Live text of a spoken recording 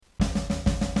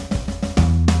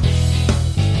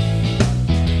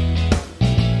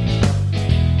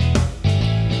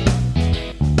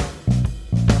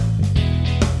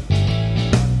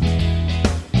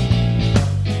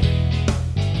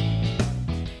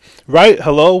Right,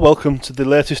 hello, welcome to the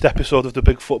latest episode of the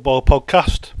Big Football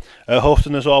Podcast.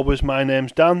 Hosting as always, my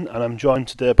name's Dan, and I'm joined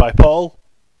today by Paul.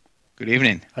 Good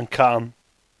evening. And Khan.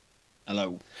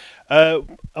 Hello.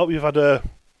 Hope you've had a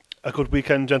good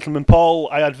weekend, gentlemen. Paul,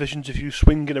 I had visions of you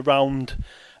swinging around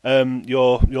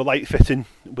your light fitting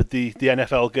with the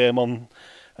NFL game on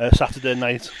Saturday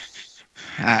night.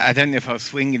 I don't know if I was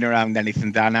swinging around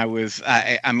anything, Dan. I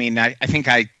think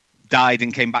I died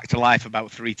and came back to life about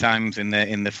 3 times in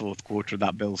the fourth quarter of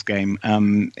that Bills game.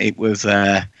 It was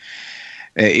the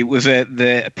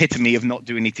epitome of not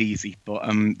doing it easy, but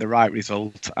the right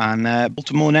result. And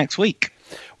Baltimore next week.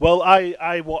 Well,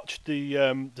 I watched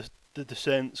the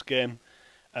Saints game.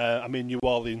 New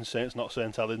Orleans Saints, not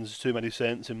St. Helens. There's too many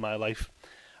Saints in my life.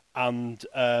 And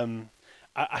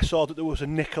I saw that there was a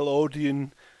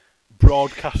Nickelodeon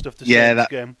broadcast of the Saints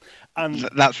game. And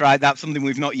that's right. That's something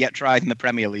we've not yet tried in the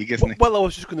Premier League, isn't it? Well, I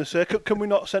was just going to say, can we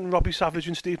not send Robbie Savage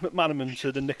and Steve McManaman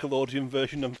to the Nickelodeon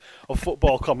version of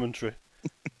football commentary?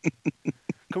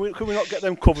 Can we not get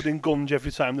them covered in gunge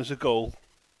every time there's a goal?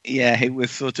 Yeah, it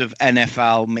was sort of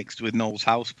NFL mixed with Noel's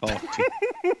house party.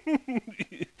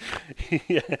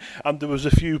 Yeah, and there was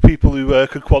a few people who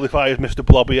could qualify as Mr.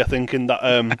 Blobby, I think, in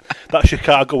that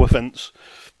Chicago offence.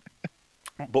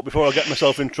 But before I get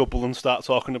myself in trouble and start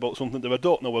talking about something that I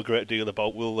don't know a great deal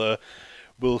about,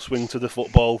 we'll swing to the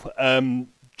football.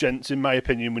 Gents, in my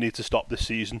opinion, we need to stop this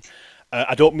season.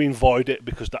 I don't mean void it,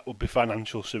 because that would be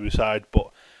financial suicide, but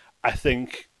I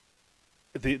think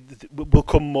we'll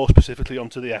come more specifically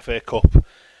onto the FA Cup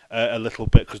a little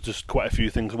bit, because there's quite a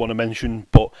few things I want to mention,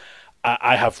 but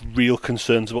I have real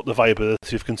concerns about the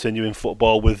viability of continuing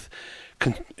football with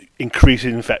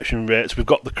increasing infection rates. We've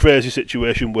got the crazy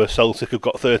situation where Celtic have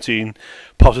got 13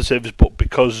 positives, but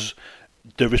because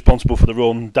they're responsible for their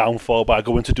own downfall by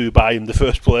going to Dubai in the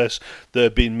first place,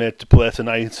 they're being made to play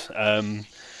tonight.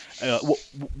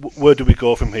 Where do we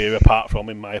go from here, apart from,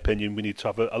 in my opinion, we need to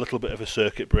have a little bit of a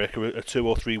circuit breaker, a 2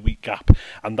 or 3 week gap,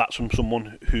 and that's from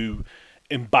someone who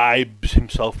imbibes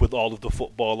himself with all of the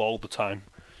football all the time.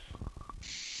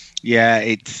 Yeah,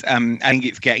 it's. I think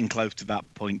it's getting close to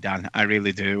that point, Dan. I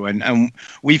really do, and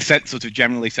we've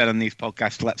generally said on these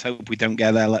podcasts, let's hope we don't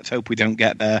get there. Let's hope we don't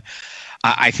get there.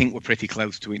 I think we're pretty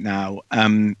close to it now.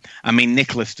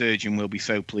 Nicola Sturgeon will be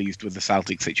so pleased with the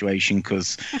Celtic situation,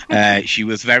 because she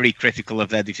was very critical of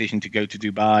their decision to go to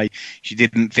Dubai. She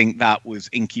didn't think that was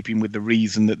in keeping with the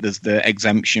reason that there's the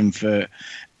exemption for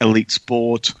elite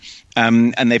sport.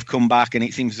 And they've come back, and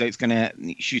it seems as though it's going to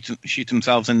shoot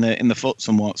themselves in the foot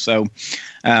somewhat. So,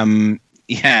 they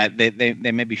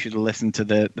maybe should have listened to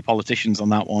the politicians on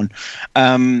that one.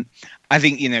 I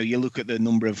think, you look at the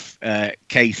number of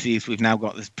cases. We've now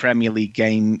got this Premier League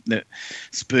game that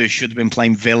Spurs should have been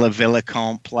playing. Villa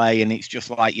can't play, and it's just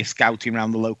like you're scouting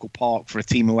around the local park for a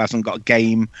team who hasn't got a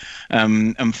game,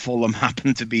 and Fulham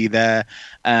happen to be there.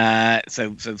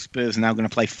 So Spurs are now going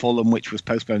to play Fulham, which was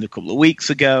postponed a couple of weeks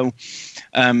ago.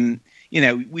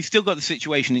 We've still got the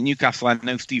situation at Newcastle. I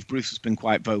know Steve Bruce has been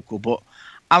quite vocal, but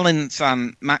Alan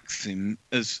Saint-Maximin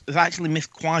has actually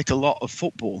missed quite a lot of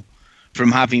football from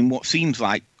having what seems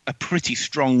like a pretty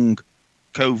strong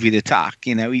COVID attack.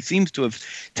 He seems to have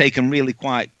taken really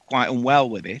quite unwell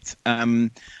with it. And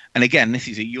again, this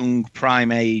is a young,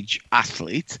 prime age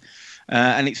athlete,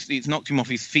 and it's knocked him off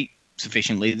his feet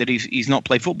sufficiently that he's not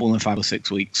played football in 5 or 6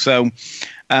 weeks. So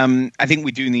I think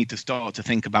we do need to start to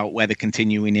think about whether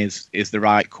continuing is the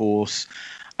right course.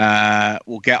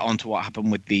 We'll get on to what happened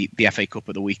with the FA Cup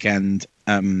at the weekend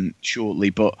shortly,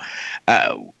 but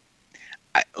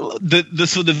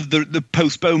the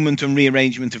postponement and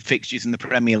rearrangement of fixtures in the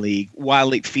Premier League,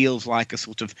 while it feels like a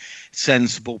sort of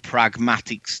sensible,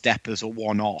 pragmatic step as a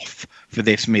one-off for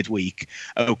this midweek.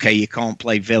 Okay, you can't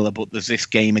play Villa, but there's this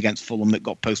game against Fulham that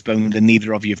got postponed, and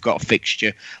neither of you have got a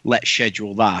fixture. Let's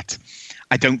schedule that.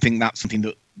 I don't think that's something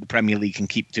that the Premier League can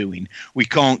keep doing. We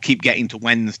can't keep getting to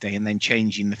Wednesday and then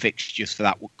changing the fixtures for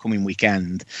that coming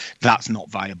weekend. That's not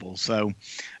viable. So,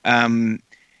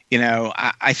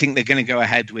 I think they're going to go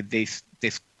ahead with this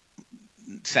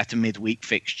set of midweek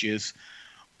fixtures.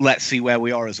 Let's see where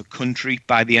we are as a country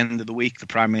by the end of the week. The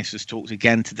Prime Minister's talked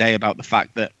again today about the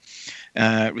fact that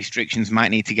restrictions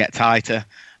might need to get tighter.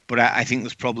 But I think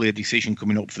there's probably a decision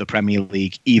coming up for the Premier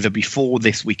League either before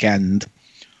this weekend,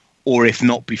 or if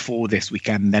not before this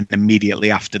weekend, then immediately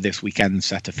after this weekend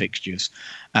set of fixtures.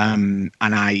 And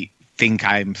I think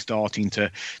I'm starting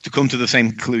to come to the same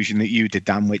conclusion that you did,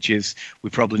 Dan, which is we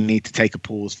probably need to take a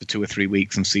pause for 2 or 3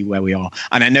 weeks and see where we are.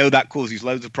 And I know that causes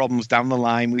loads of problems down the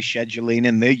line with scheduling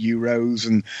and the Euros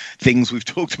and things we've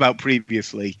talked about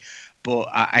previously, but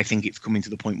I think it's coming to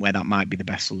the point where that might be the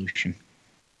best solution.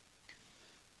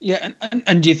 Yeah,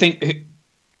 and do you think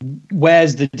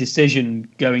where's the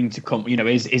decision going to come?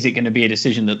 Is it going to be a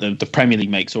decision that the Premier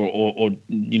League makes, or do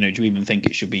you even think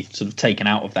it should be sort of taken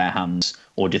out of their hands,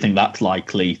 or do you think that's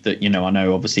likely that I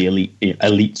know obviously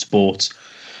elite sport,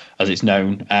 as it's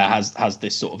known, has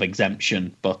this sort of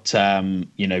exemption, but do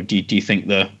you think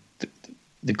the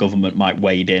government might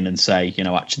wade in and say,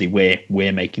 actually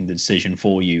we're making the decision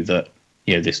for you that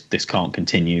this can't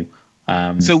continue?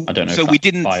 I don't know. So we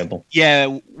didn't. Viable.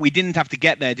 Yeah, we didn't have to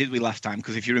get there, did we, last time?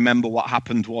 Because if you remember, what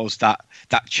happened was that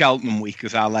Cheltenham week,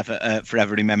 as I'll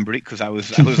forever remember it, because I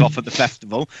was off at the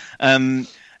festival.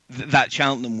 That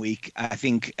Cheltenham week, I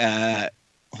think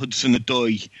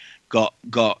Hudson-Odoi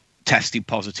got tested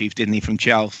positive, didn't he, from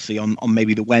Chelsea on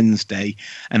maybe the Wednesday,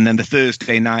 and then the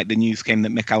Thursday night the news came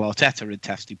that Mikel Arteta had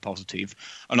tested positive,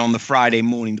 and on the Friday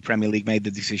morning the Premier League made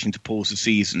the decision to pause the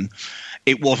season.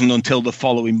 It wasn't until the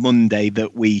following Monday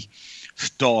that we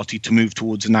started to move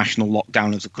towards a national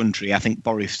lockdown as a country. I think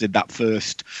Boris did that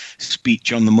first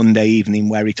speech on the Monday evening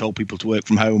where he told people to work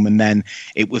from home, and then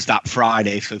it was that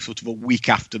Friday, so sort of a week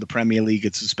after the Premier League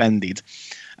had suspended.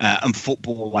 And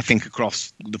football, I think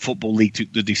across the Football League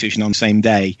took the decision on the same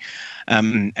day.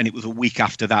 And it was a week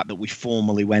after that we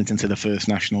formally went into the first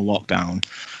national lockdown.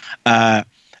 At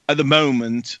the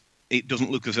moment, it doesn't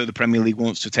look as though the Premier League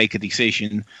wants to take a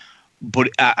decision. But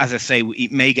as I say,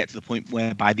 it may get to the point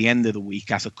where by the end of the week,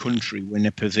 as a country, we're in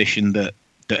a position that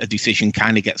a decision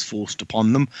kind of gets forced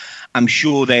upon them. I'm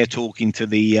sure they're talking to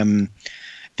the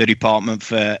Department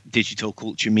for Digital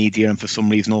Culture, Media, and for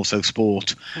some reason also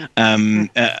Sport. I'm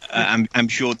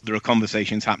sure there are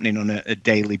conversations happening on a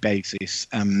daily basis.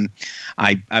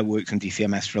 I worked on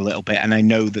DCMS for a little bit, and I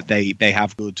know that they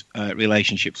have good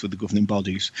relationships with the governing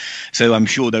bodies. So I'm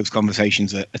sure those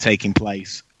conversations are taking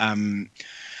place.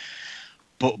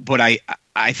 But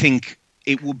I think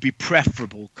it would be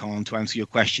preferable, Con, to answer your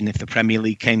question, if the Premier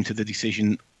League came to the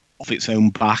decision off its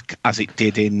own back, as it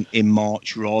did in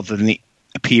March, rather than it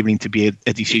appearing to be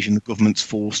a decision the government's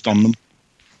forced on them.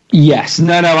 Yes,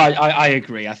 I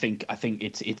agree. I think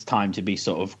it's time to be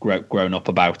sort of grown up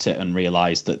about it and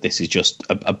realise that this is just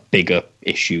a bigger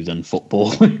issue than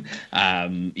football,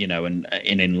 and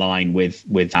in line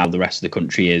with how the rest of the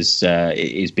country is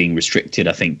being restricted.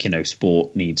 I think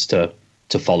sport needs to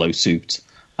follow suit.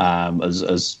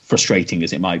 As frustrating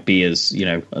as it might be, as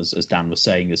Dan was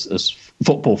saying, as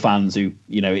football fans who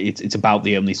it's about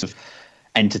the only sort of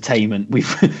entertainment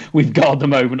we've got at the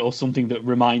moment, or something that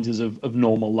reminds us of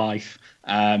normal life.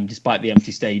 Despite the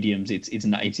empty stadiums,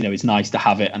 it's nice to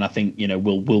have it, and I think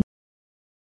we'll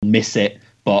miss it.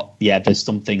 But yeah, there's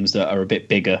some things that are a bit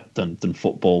bigger than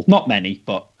football. Not many,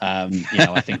 but I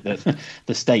think that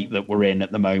the state that we're in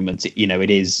at the moment, it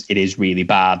is really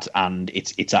bad, and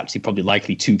it's actually probably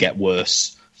likely to get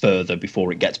worse further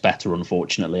before it gets better.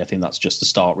 Unfortunately, I think that's just the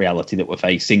stark reality that we're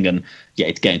facing, and yeah,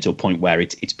 it's getting to a point where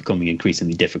it's becoming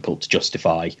increasingly difficult to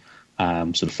justify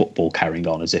sort of football carrying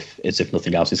on as if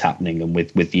nothing else is happening, and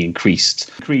with the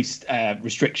increased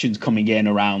restrictions coming in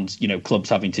around clubs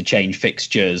having to change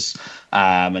fixtures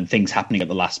and things happening at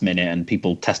the last minute and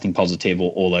people testing positive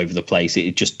all over the place.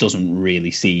 It just doesn't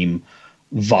really seem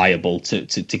viable to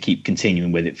keep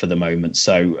continuing with it for the moment.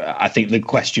 So I think the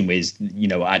question is,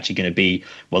 actually going to be,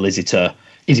 well, is it a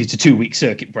 2-week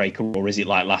circuit breaker, or is it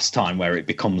like last time where it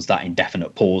becomes that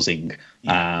indefinite pausing?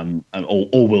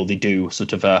 Or will they do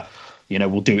sort of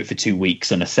we'll do it for 2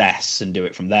 weeks and assess and do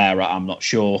it from there? I'm not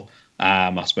sure.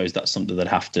 I suppose that's something that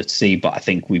have to see, but I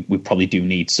think we probably do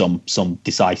need some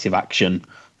decisive action,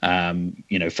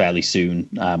 fairly soon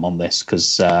on this,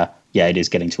 because it is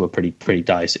getting to a pretty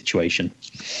dire situation.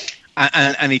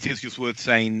 And it is just worth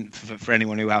saying for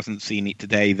anyone who hasn't seen it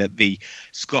today that the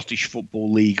Scottish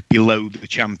Football League below the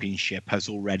Championship has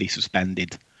already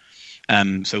suspended.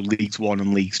 So Leagues 1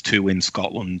 and Leagues 2 in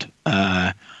Scotland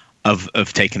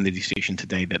have taken the decision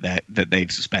today that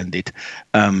they've suspended.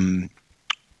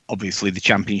 Obviously, the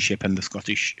Championship and the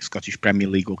Scottish Premier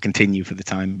League will continue for the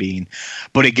time being.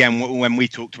 But again, when we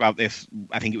talked about this,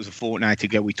 I think it was a fortnight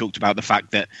ago, we talked about the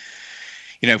fact that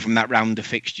from that round of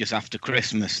fixtures after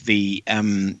Christmas, the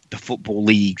Football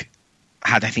League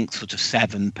had, I think, sort of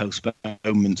 7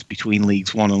 postponements between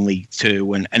Leagues 1 and League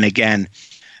 2. And again,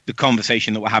 the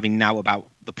conversation that we're having now about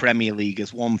the Premier League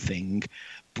is one thing,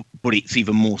 but it's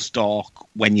even more stark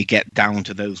when you get down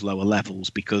to those lower levels,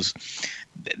 because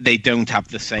they don't have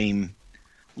the same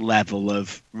level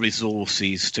of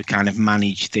resources to kind of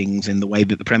manage things in the way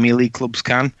that the Premier League clubs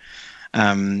can.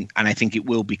 And I think it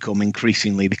will become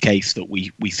increasingly the case that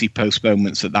we see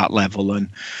postponements at that level. And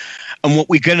what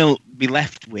we're going to be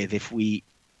left with if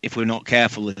we're not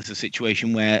careful is a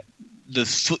situation where there's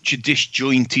such a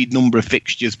disjointed number of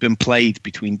fixtures been played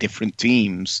between different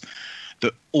teams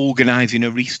that organising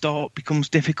a restart becomes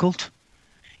difficult.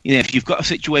 You know, if you've got a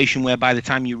situation where by the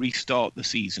time you restart the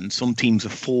season, some teams are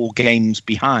 4 games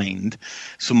behind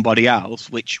somebody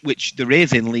else, which there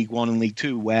is in League One and League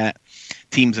Two, where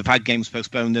teams have had games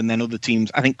postponed, and then other teams.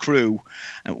 I think Crewe,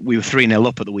 we were 3-0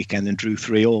 up at the weekend and drew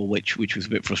 3-3, which was a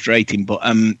bit frustrating. But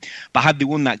had they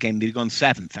won that game, they'd have gone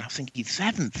 7th. And I was thinking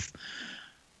 7th,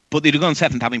 but they'd have gone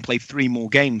 7th having played 3 more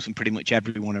games than pretty much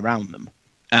everyone around them.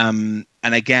 And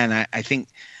again, I think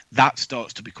that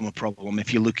starts to become a problem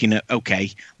if you're looking at, okay,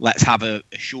 let's have a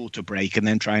shorter break and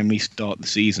then try and restart the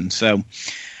season. So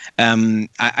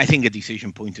I think a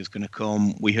decision point is going to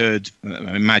come. We heard,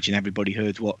 I imagine everybody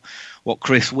heard what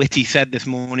Chris Whitty said this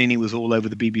morning. He was all over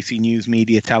the BBC News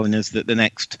media telling us that the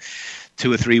next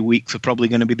 2 or 3 weeks are probably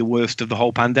going to be the worst of the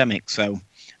whole pandemic. So,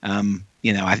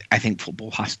 I think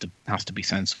football has to be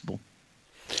sensible.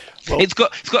 Well, it's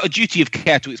got a duty of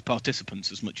care to its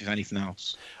participants as much as anything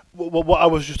else. Well, what I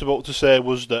was just about to say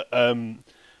was that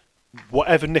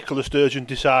whatever Nicola Sturgeon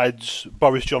decides,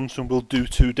 Boris Johnson will do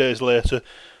 2 days later.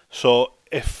 So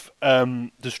if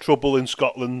there's trouble in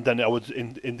Scotland, then I would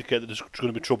indicate that there's going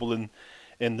to be trouble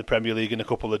in the Premier League in a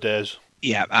couple of days.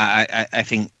 Yeah, I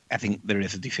think there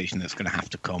is a decision that's going to have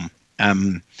to come.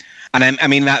 And I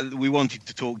mean that we wanted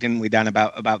to talk, didn't we, Dan,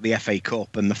 about the FA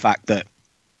Cup and the fact that,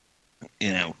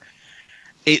 you know,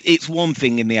 it's one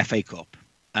thing in the FA Cup.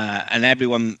 And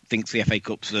everyone thinks the FA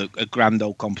Cup's a grand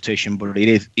old competition, but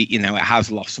it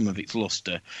has lost some of its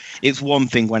lustre. It's one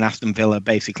thing when Aston Villa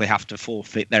basically have to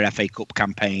forfeit their FA Cup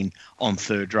campaign on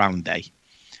 3rd round day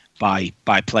by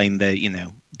playing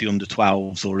the under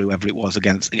 12s or whoever it was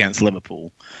against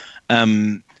Liverpool.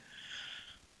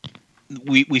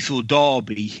 We saw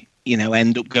Derby,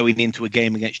 end up going into a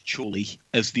game against Chorley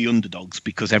as the underdogs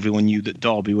because everyone knew that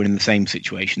Derby were in the same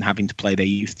situation, having to play their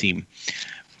youth team.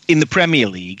 In the Premier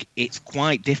League, it's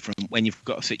quite different when you've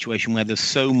got a situation where there's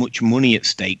so much money at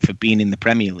stake for being in the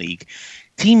Premier League.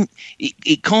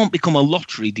 It can't become a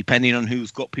lottery depending on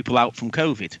who's got people out from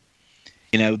COVID.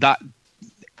 That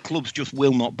clubs just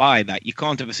will not buy that. You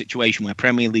can't have a situation where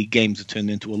Premier League games are turned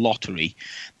into a lottery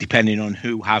depending on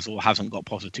who has or hasn't got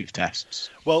positive tests.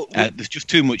 Well, there's just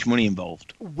too much money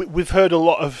involved. We've heard a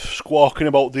lot of squawking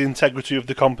about the integrity of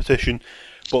the competition,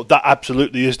 but that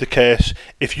absolutely is the case.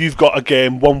 If you've got a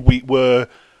game one week where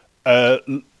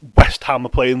West Ham are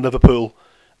playing Liverpool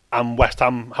and West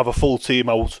Ham have a full team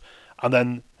out, and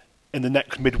then in the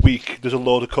next midweek there's a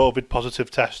load of COVID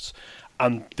positive tests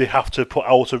and they have to put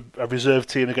out a reserve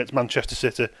team against Manchester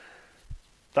City,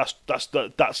 that's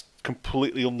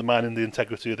completely undermining the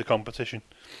integrity of the competition.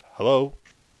 Hello?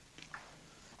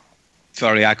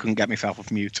 Sorry, I couldn't get myself off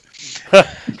mute.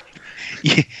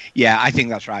 Yeah, I think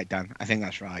that's right, Dan. I think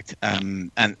that's right.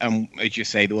 And as you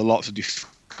say, there were lots of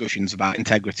discussions about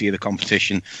integrity of the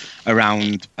competition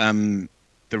around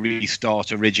the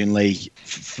restart originally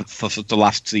for the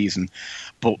last season,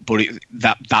 but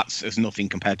that's as nothing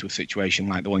compared to a situation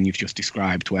like the one you've just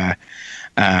described, where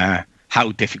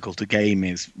how difficult a game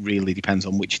is really depends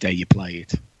on which day you play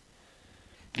it.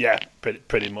 Yeah,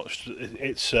 pretty much.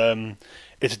 It's a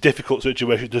difficult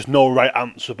situation. There's no right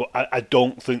answer, but I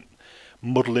don't think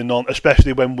muddling on,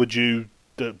 especially when we're due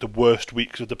the worst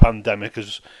weeks of the pandemic,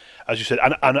 as you said,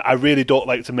 and I really don't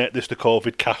like to make this the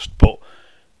COVID cast, but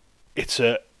it's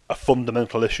a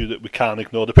fundamental issue that we can't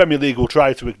ignore. The Premier League will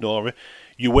try to ignore it.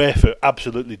 UEFA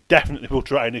absolutely, definitely will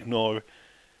try and ignore it.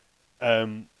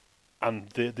 And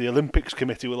the Olympics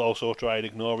Committee will also try and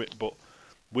ignore it, but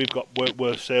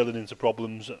we're sailing into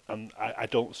problems, and I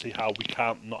don't see how we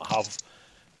can't not have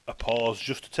a pause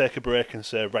just to take a break and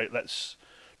say, right, let's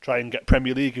try and get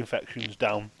Premier League infections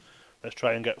down. Let's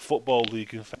try and get Football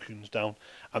League infections down.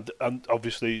 And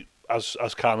obviously, as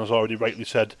Khan has already rightly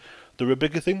said, there are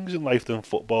bigger things in life than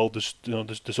football. There's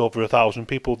over 1,000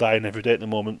 people dying every day at the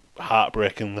moment.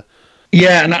 Heartbreakingly.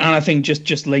 Yeah, and I think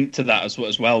just linked to that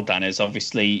as well, Dan, is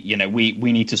obviously,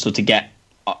 we need to sort of get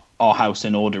our house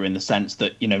in order in the sense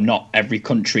that, not every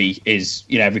country is,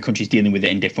 every country's dealing with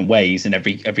it in different ways, and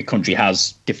every country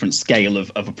has different scale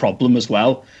of a problem as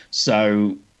well.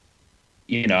 So,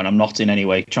 and I'm not in any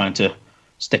way trying to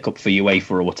stick up for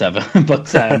UEFA or whatever,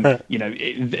 but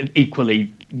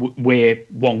equally we're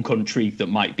one country that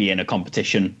might be in a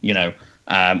competition,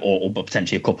 or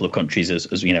potentially a couple of countries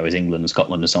as England and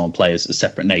Scotland and so on play as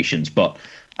separate nations, but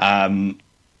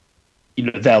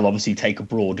they'll obviously take a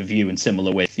broader view, and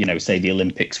similar with say the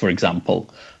Olympics, for example.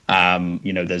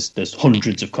 There's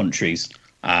hundreds of countries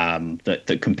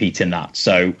that compete in that,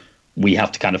 so we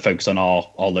have to kind of focus on our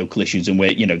local issues, and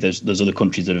there's other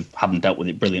countries that haven't dealt with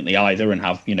it brilliantly either, and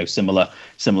have similar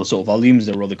sort of volumes.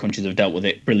 There are other countries that have dealt with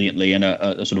it brilliantly and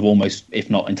are sort of almost, if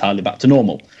not entirely, back to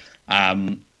normal.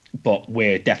 But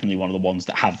we're definitely one of the ones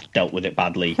that have dealt with it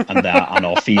badly, and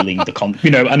are feeling I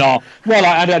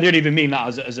don't even mean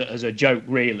that as a joke,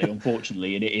 really.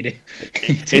 Unfortunately,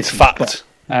 it's fact.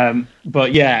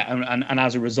 But yeah, and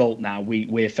as a result, now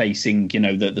we're facing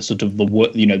the sort of the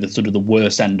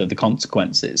worst end of the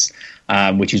consequences,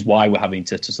 which is why we're having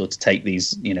to sort of take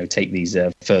these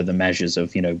further measures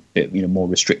of more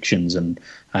restrictions and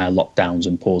lockdowns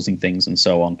and pausing things and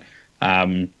so on.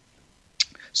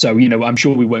 So I'm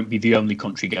sure we won't be the only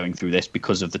country going through this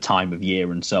because of the time of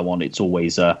year and so on. It's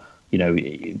always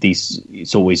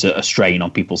it's always a strain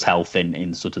on people's health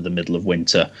in sort of the middle of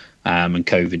winter, and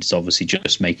COVID is obviously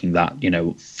just making that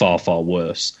far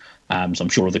worse. So I'm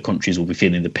sure other countries will be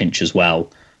feeling the pinch as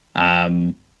well.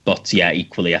 But yeah,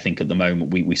 equally, I think at the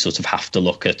moment we sort of have to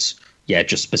look at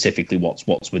just specifically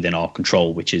what's within our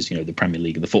control, which is the Premier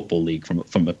League and the Football League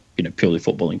from a purely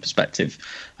footballing perspective.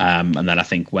 And then I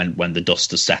think when the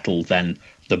dust has settled, then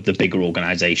the bigger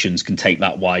organisations can take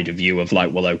that wider view of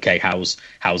like, well, okay, how's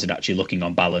it actually looking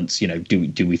on balance?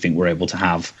 Do we think we're able to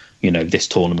have this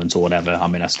tournament or whatever? I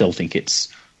mean, I still think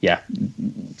it's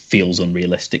feels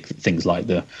unrealistic that things like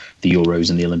the Euros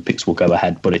and the Olympics will go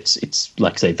ahead, but it's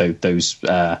like I say, those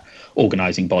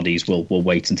organising bodies will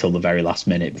wait until the very last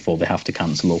minute before they have to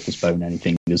cancel or postpone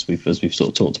anything, as we've sort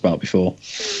of talked about before.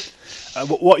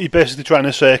 What you're basically trying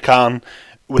to say, Khan,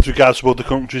 with regards to other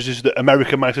countries, is that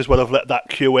America might as well have let that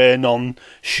QAnon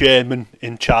shaman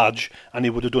in charge, and he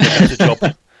would have done a better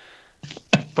job.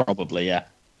 Probably, yeah.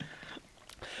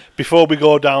 Before we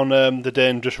go down the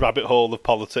dangerous rabbit hole of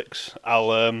politics,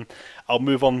 I'll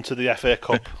move on to the FA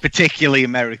Cup. Particularly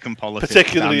American politics.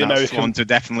 Particularly American. One to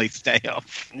definitely stay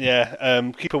off.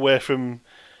 Yeah, keep away from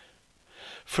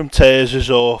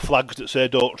tasers or flags that say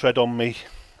 "Don't tread on me."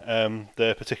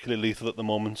 They're particularly lethal at the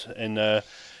moment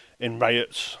in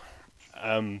riots.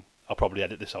 I'll probably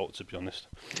edit this out, to be honest,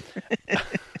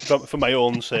 for my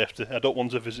own safety. I don't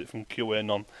want a visit from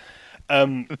QAnon.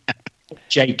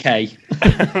 JK,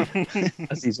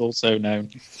 as he's also known.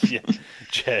 Yeah,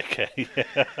 JK.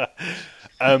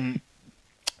 Yeah.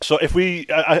 So if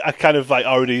I kind of like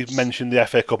already mentioned the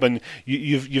FA Cup, and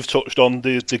you've touched on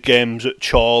the games at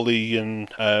Chorley and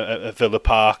at Villa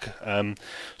Park.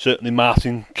 Certainly,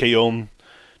 Martin Keown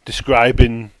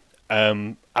describing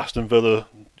Aston Villa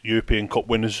European Cup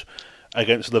winners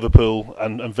against Liverpool,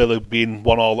 and Villa being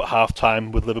 1-1 at half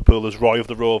time with Liverpool as Roy of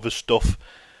the Rovers stuff.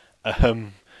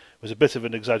 Was a bit of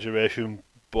an exaggeration,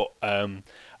 but I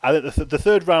think the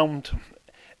third round,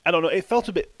 I don't know, it felt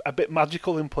a bit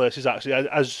magical in places actually.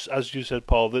 As you said,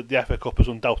 Paul, the FA Cup has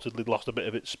undoubtedly lost a bit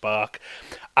of its spark.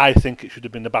 I think it should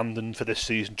have been abandoned for this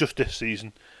season,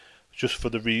 just for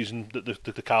the reason that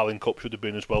the Carling Cup should have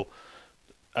been as well.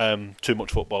 Too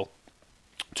much football,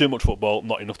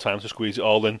 not enough time to squeeze it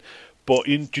all in. But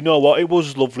do you know what? It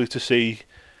was lovely to see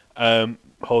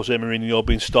Jose Mourinho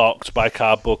being stalked by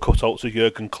cardboard cutouts of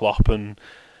Jurgen Klopp, and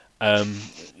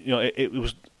it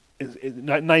was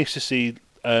nice to see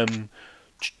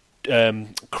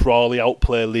Crawley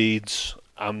outplay Leeds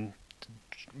and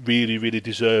really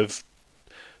deserve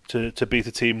to beat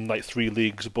a team like 3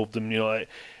 leagues above them.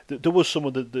 There was some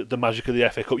of the magic of the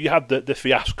FA Cup. You had the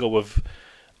fiasco of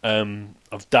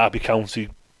Derby County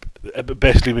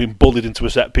basically being bullied into a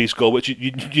set piece goal, which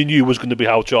you knew was going to be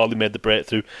how Charlie made the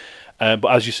breakthrough. But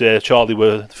as you say, Charlie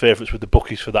were favourites with the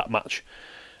bookies for that match,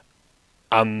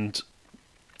 and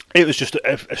it was just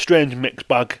a strange mixed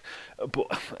bag. But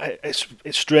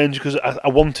it's strange because I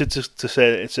wanted to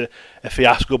say it's a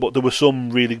fiasco, but there were some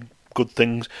really good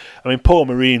things. I mean, Paul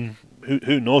Marine,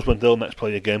 who knows when they'll next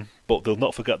play a game, but they'll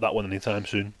not forget that one anytime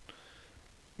soon.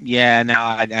 Yeah, no,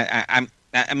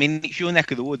 I mean, it's your neck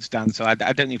of the woods, Dan. So I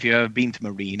don't know if you've ever been to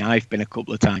Marine. I've been a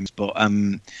couple of times, but a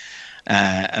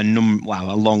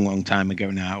long time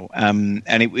ago now. And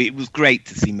it was great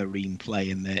to see Marine play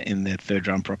in the third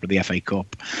round proper of the FA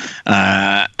Cup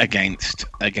against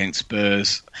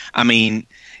Spurs. I mean,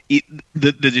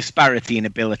 the disparity in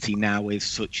ability now is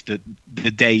such that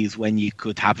the days when you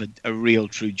could have a real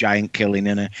true giant killing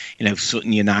in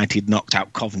Sutton United knocked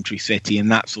out Coventry City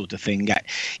and that sort of thing, I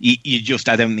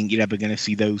don't think you're ever going to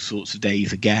see those sorts of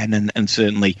days again, and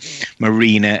certainly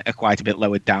Marine are quite a bit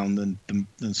lower down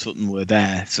than Sutton were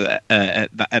there at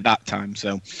that time.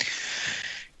 So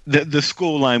the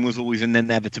scoreline was always an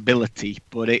inevitability,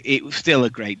 but it was still a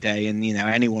great day, and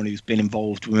anyone who's been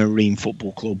involved with Marine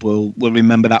Football Club will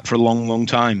remember that for a long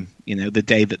time. the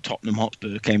day that Tottenham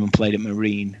Hotspur came and played at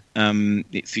Marine.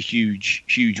 It's a huge,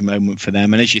 huge moment for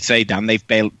them. And as you say, Dan, they've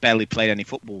barely played any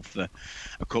football for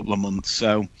a couple of months.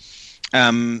 So,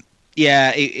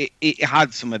 it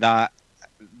had some of that.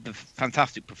 The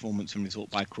fantastic performance and result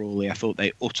by Crawley. I thought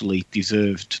they utterly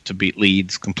deserved to beat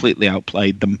Leeds, completely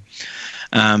outplayed them.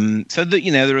 So that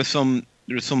there are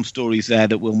some stories there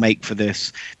that will make for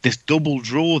this double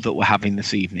draw that we're having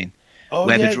this evening,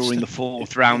 where they're drawing the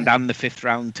fourth round and the fifth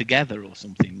round together or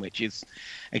something, which is,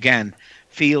 again,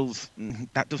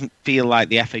 that doesn't feel like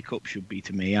the FA Cup should be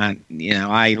to me.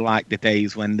 I like the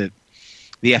days when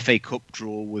the FA Cup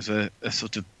draw was a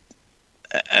sort of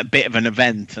a bit of an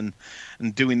event and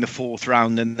doing the fourth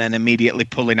round and then immediately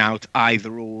pulling out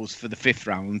either ors for the fifth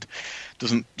round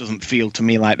doesn't feel to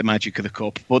me like the magic of the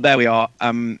cup. But there we are.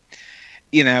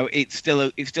 It's still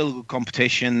a good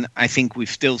competition. I think we've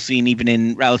still seen, even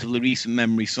in relatively recent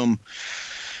memory, some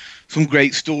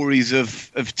great stories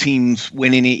of teams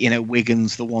winning it.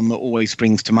 Wigan's the one that always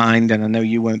springs to mind, and I know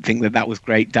you won't think that was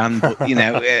great, Dan. But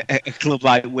a club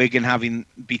like Wigan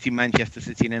beating Manchester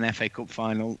City in an FA Cup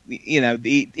final,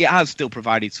 it has still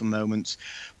provided some moments.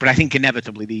 But I think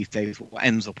inevitably these days, what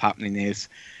ends up happening is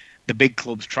the big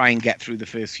clubs try and get through the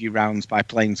first few rounds by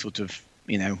playing sort of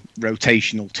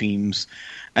rotational teams,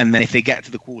 and then if they get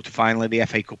to the quarter-final of the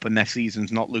FA Cup and their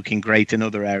season's not looking great in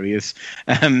other areas,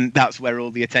 that's where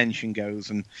all the attention goes.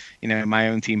 And my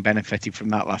own team benefited from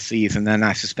that last season, and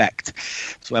I suspect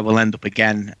it's where we'll end up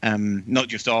again. Not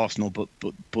just Arsenal,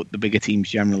 but the bigger teams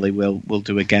generally will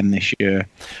do again this year.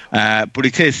 But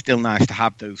it is still nice to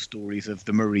have those stories of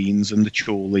the Marines and the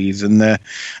Chorleys and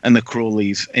the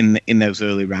Crawleys in those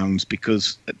early rounds,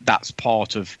 because that's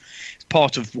part of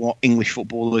what English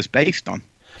football is based on.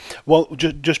 Well,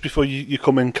 just before you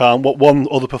come in, Carl, one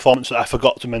other performance that I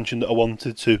forgot to mention that I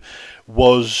wanted to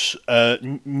was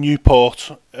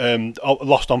Newport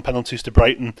lost on penalties to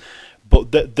Brighton,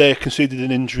 but they conceded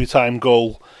an injury time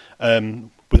goal,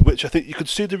 with which I think you could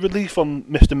see the relief on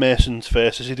Mr. Mason's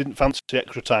face as he didn't fancy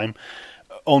extra time,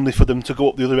 only for them to go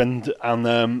up the other end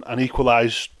and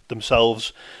equalise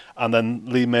themselves, and then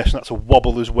Lee Mason had to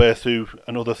wobble his way through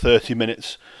another 30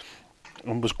 minutes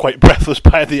and was quite breathless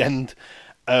by the end.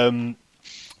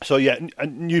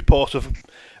 Newport have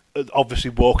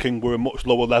obviously Woking were a much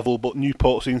lower level, but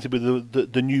Newport seems to be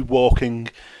the new Woking.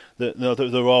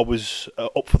 They're always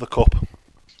up for the cup.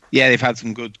 Yeah, they've had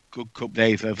some good cup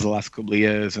days over the last couple of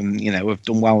years, and have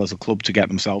done well as a club to get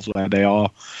themselves where they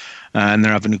are, and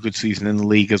they're having a good season in the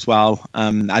league as well.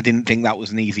 I didn't think that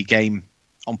was an easy game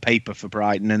on paper for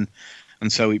Brighton,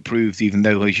 and so it proved, even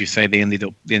though, as you say, they ended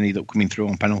up coming through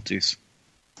on penalties.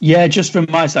 Yeah, just from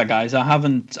my side, guys, I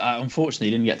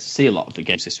unfortunately didn't get to see a lot of the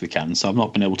games this weekend, so I've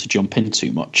not been able to jump in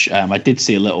too much. I did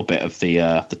see a little bit of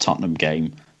the Tottenham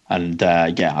game, and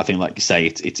I think, like you say,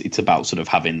 it's about sort of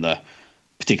having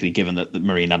particularly given that the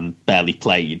Marine hadn't barely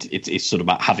played, it's sort of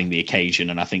about having the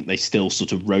occasion, and I think they still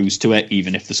sort of rose to it,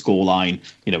 even if the scoreline,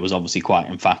 was obviously quite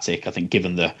emphatic. I think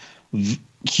given the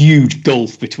huge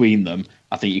gulf between them,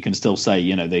 I think you can still say,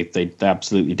 they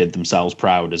absolutely did themselves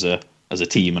proud as a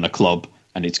team and a club.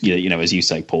 And it's, as you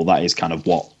say, Paul, that is kind of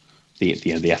what the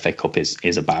FA Cup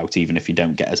is about, even if you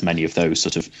don't get as many of those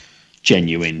sort of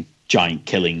genuine giant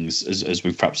killings as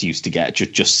we perhaps used to get.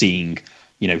 Just seeing,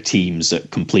 teams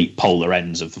at complete polar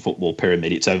ends of the football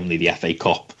pyramid. It's only the FA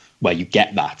Cup where you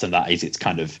get that, and that is its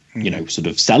kind of, sort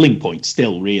of selling point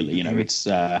still, really. It's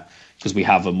because we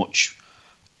have a much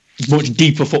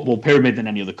deeper football pyramid than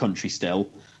any other country still.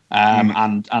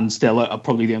 And still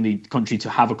probably the only country to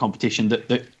have a competition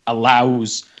that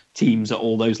allows teams at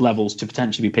all those levels to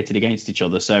potentially be pitted against each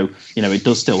other. So, it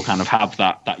does still kind of have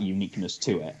that uniqueness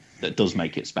to it that does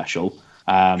make it special.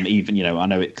 Even, I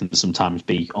know it can sometimes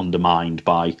be undermined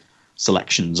by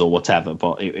selections or whatever,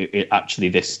 but it actually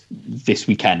this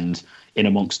weekend, in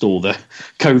amongst all the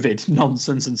COVID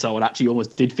nonsense and so on, actually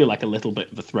almost did feel like a little bit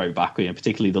of a throwback.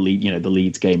 Particularly the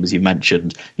Leeds game, as you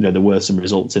mentioned. There were some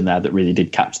results in there that really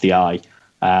did catch the eye.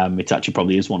 It actually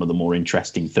probably is one of the more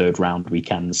interesting third round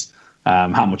weekends.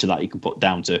 How much of that you can put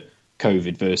down to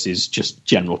COVID versus just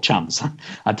general chance,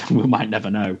 we might never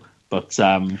know. But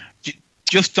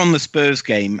just on the Spurs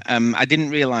game, I didn't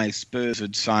realise Spurs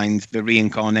had signed the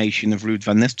reincarnation of Ruud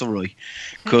van Nistelrooy,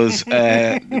 because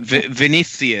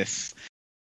Vinicius,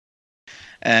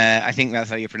 I think that's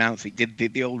how you pronounce it, did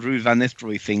the old Ruud van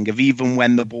Nistelrooy thing of, even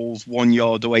when the ball's 1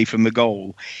 yard away from the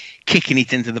goal, kicking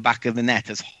it into the back of the net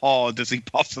as hard as he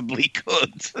possibly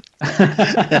could.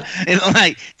 It's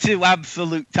like 2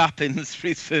 absolute tap-ins for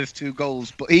his first 2 goals,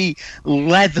 but he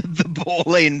leathered the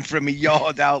ball in from a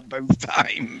yard out both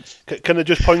times. Can I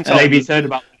just point out... Maybe he's heard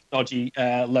about dodgy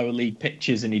lower league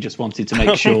pitches, and he just wanted to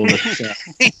make sure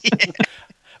that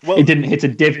Well, he didn't hit a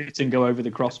divot and go over the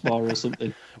crossbar or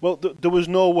something. Well, there was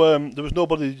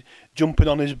nobody jumping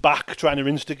on his back trying to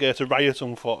instigate a riot.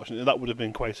 Unfortunately, that would have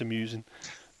been quite amusing.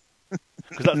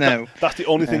 Because that's the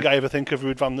only thing I ever think of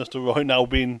Ruud van Nistelrooy now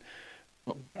being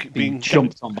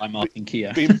jumped on by Martin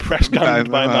Keown, being press ganged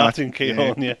by Martin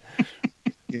Keown.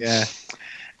 Yeah.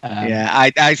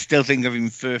 I still think of him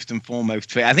first and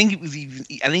foremost. I think it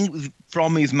was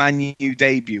from his Man U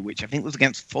debut, which I think was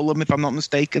against Fulham, if I'm not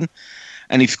mistaken,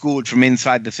 and he scored from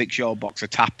inside the 6-yard box, a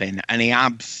tap in, and he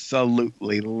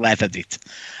absolutely leathered it.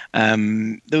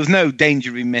 There was no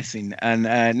danger in missing, and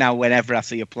now whenever I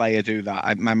see a player do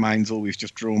that, my mind's always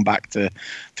just drawn back to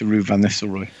Ruud van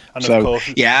Nistelrooy. And of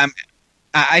course,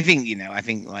 I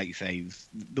think like you say,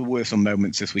 there were some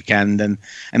moments this weekend, and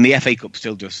the FA Cup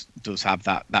still just does have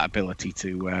that ability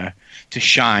to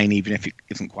shine, even if it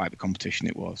isn't quite the competition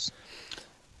it was.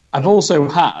 I've also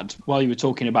had, while you were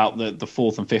talking about the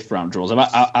fourth and fifth round draws,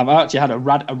 I've actually had a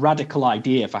radical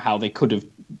idea for how they could have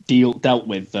dealt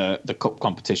with the cup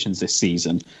competitions this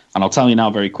season, and I'll tell you now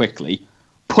very quickly.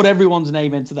 Put everyone's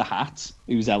name into the hat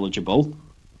who's eligible,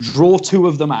 draw 2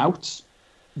 of them out.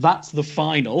 That's the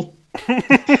final.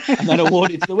 And then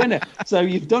award it to the winner. So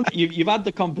you've had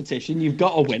the competition, you've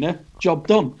got a winner, job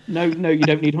done. No, you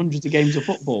don't need hundreds of games of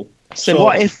football. So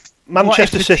what if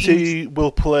Manchester City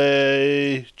will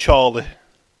play Charlie?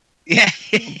 Yeah.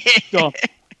 Done.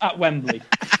 At Wembley.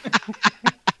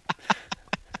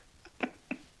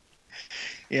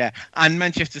 Yeah, and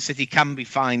Manchester City can be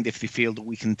fined if they field a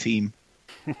weakened team.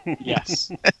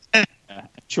 Yes.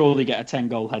 Surely get a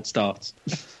 10-goal head start.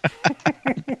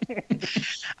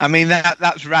 I mean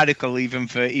that's radical even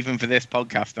for this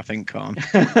podcast, I think, Con.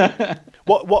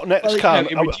 What next, Con?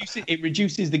 It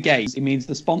reduces the games. It means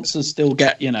the sponsors still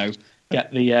get the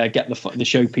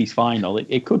showpiece final.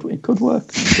 It could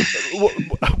work.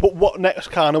 What next,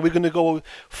 Con? Are we going to go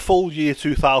full year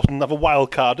 2000 and have a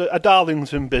wild card? Are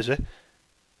Darlington busy?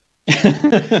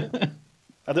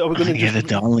 Are we going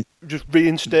to just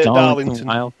reinstate Darlington?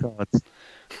 Wild card.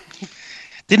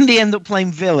 Didn't he end up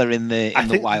playing Villa in the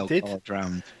wild card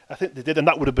round? I think they did, and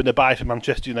that would have been a bye for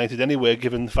Manchester United anyway,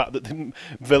 given the fact that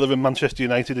Villa and Manchester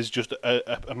United is just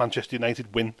a Manchester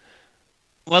United win.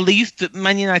 Well,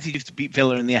 Man United used to beat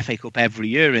Villa in the FA Cup every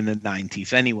year in the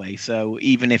 90s anyway, so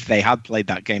even if they had played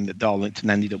that game that Darlington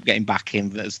ended up getting back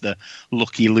in as the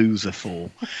lucky loser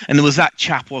for. And there was that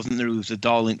chap, wasn't there, who was the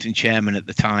Darlington chairman at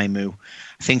the time, who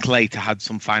I think later had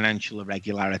some financial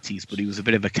irregularities, but he was a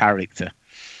bit of a character.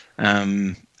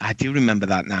 I do remember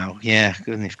that now. Yeah,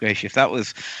 goodness gracious. That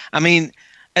was, I mean,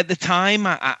 at the time,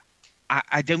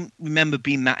 I don't remember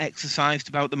being that exercised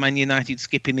about the Man United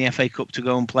skipping the FA Cup to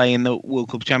go and play in the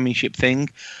World Cup Championship thing.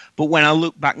 But when I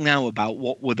look back now about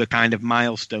what were the kind of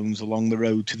milestones along the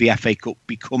road to the FA Cup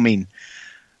becoming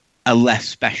a less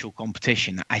special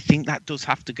competition, I think that does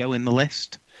have to go in the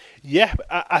list. Yeah,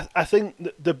 I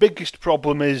think the biggest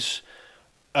problem is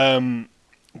the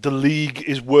league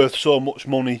is worth so much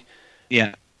money.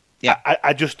 Yeah.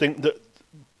 I just think that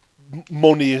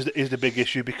money is the big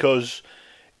issue because,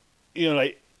 you know,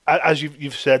 like as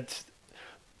you've said,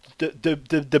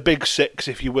 the big six,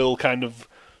 if you will, kind of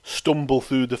stumble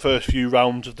through the first few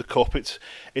rounds of the cup. And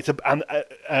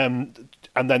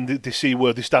then they see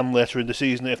where they stand later in the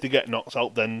season. If they get knocked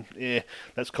out, then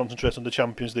let's concentrate on the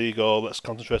Champions League, or let's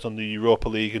concentrate on the Europa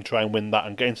League and try and win that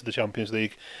and get into the Champions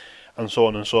League, and so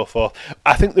on and so forth.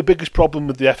 I think the biggest problem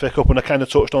with the FA Cup, and I kind of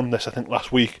touched on this I think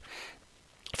last week,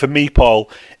 for me,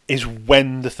 Paul, is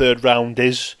when the third round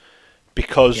is,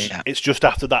 because it's just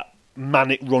after that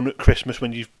manic run at Christmas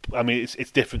when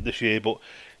it's different this year, but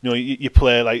you know you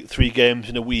play like 3 games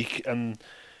in a week, and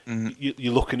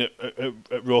you're looking at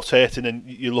rotating, and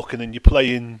you're looking and you're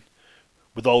playing,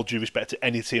 with all due respect to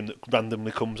any team that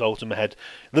randomly comes out of my head,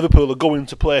 Liverpool are going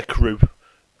to play Crewe,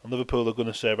 and Liverpool are going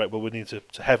to say, right, well, we need to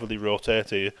heavily rotate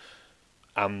here,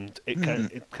 and it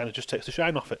kind of just takes the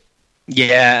shine off it.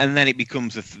 Yeah, and then it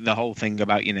becomes the whole thing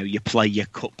about, you know, you play your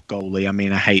cup goalie. I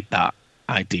mean, I hate that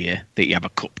idea that you have a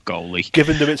cup goalie.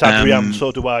 Given that it's Adrian,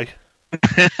 so do I.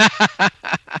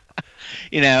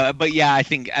 You know, but yeah, I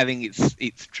think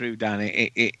it's true, Dan.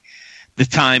 The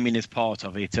timing is part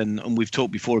of it, and we've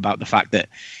talked before about the fact that,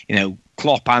 you know,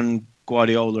 Klopp and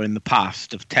Guardiola in the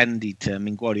past have tended to, I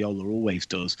mean, Guardiola always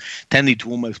does, tended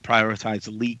to almost prioritise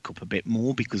the League Cup a bit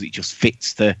more because it just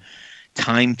fits the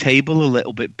timetable a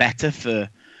little bit better for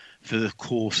the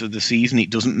course of the season. It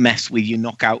doesn't mess with your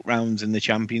knockout rounds in the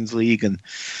Champions League and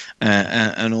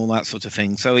all that sort of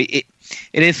thing. So it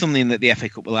is something that the FA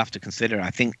Cup will have to consider.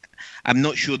 I'm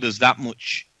not sure there's that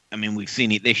much I mean, we've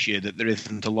seen it this year that there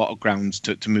isn't a lot of grounds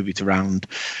to move it around,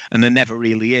 and there never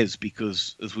really is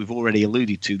because, as we've already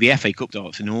alluded to, the FA Cup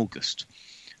starts in August.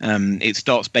 It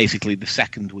starts basically the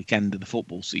second weekend of the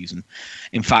football season.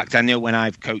 In fact, I know when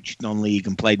I've coached non-league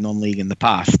and played non-league in the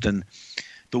past, and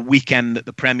the weekend that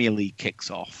the Premier League kicks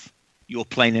off, you're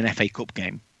playing an FA Cup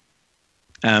game,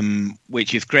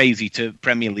 which is crazy to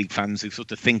Premier League fans who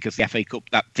sort of think of the FA Cup,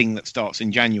 that thing that starts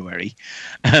in January.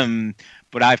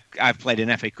 But I've played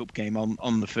an FA Cup game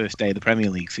on the first day of the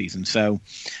Premier League season, so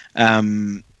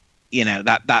that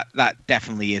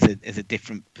definitely is a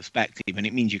different perspective, and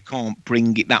it means you can't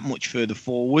bring it that much further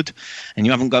forward, and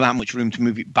you haven't got that much room to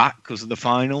move it back because of the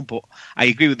final. But I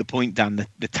agree with the point, Dan,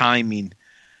 the timing,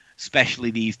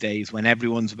 especially these days when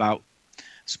everyone's about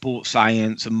sports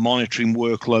science and monitoring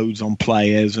workloads on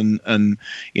players and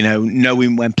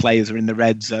knowing when players are in the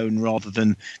red zone rather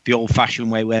than the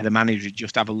old-fashioned way where the manager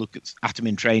just have a look at them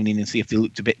in training and see if they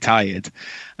looked a bit tired.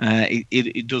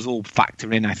 It does all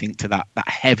factor in, I think, to that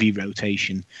heavy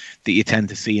rotation that you tend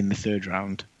to see in the third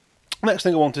round. Next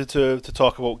thing I wanted to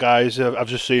talk about, guys, I've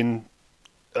just seen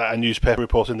a newspaper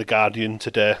report in The Guardian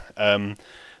today.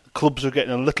 Clubs are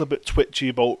getting a little bit twitchy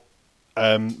about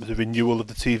the renewal of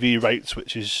the TV rights,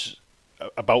 which is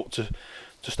about to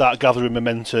start gathering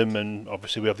momentum, and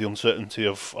obviously we have the uncertainty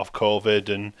of COVID,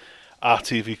 and our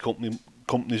TV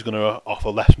company's going to offer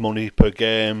less money per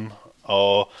game,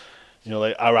 or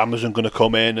are Amazon going to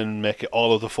come in and make it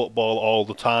all of the football all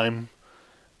the time?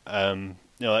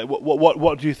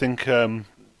 What do you think? Do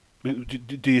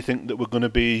you think that we're going to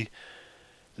be?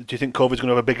 Do you think COVID's going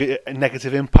to have a big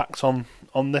negative impact on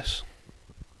this?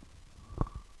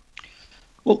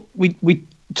 Well, we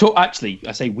talked. Actually,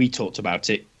 I say we talked about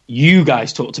it. You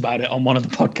guys talked about it on one of the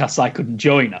podcasts I couldn't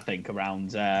join. I think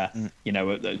around, a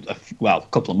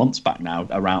couple of months back now,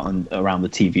 around the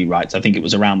TV rights. I think it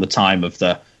was around the time of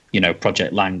the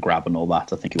Project Land Grab and all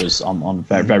that. I think it was on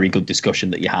very, very good discussion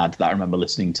that you had that I remember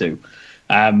listening to.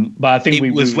 But I think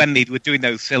it was when they were doing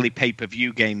those silly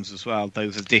pay-per-view games as well.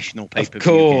 Those additional pay-per-view. Of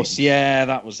course, games. Yeah,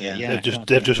 that was it. Yeah,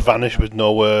 they've just vanished with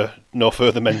no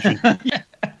further mention. Yeah.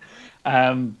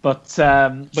 But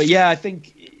yeah, I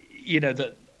think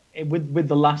that with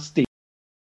the last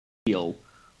deal,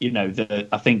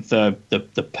 I think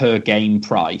the per game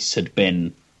price had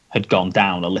gone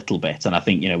down a little bit, and I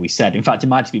think we said, in fact, it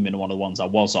might have been one of the ones I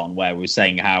was on where we were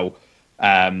saying how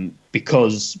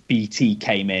because BT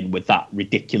came in with that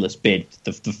ridiculous bid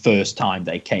the first time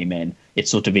they came in, it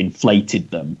sort of inflated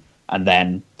them, and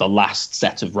then the last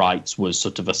set of rights was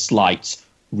sort of a slight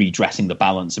redressing the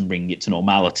balance and bringing it to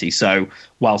normality. So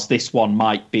whilst this one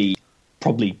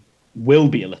probably will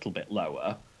be a little bit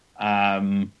lower,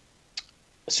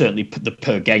 certainly the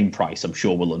per game price I'm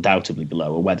sure will undoubtedly be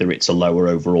lower. Whether it's a lower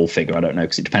overall figure, I don't know,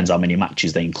 because it depends how many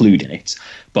matches they include in it.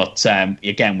 But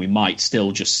again, we might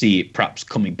still just see it perhaps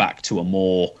coming back to a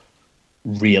more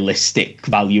realistic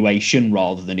valuation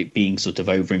rather than it being sort of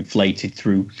overinflated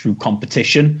through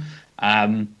competition.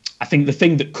 I think the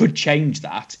thing that could change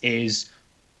that is,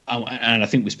 and I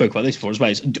think we spoke about this before as well,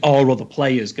 is are other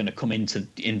players going to come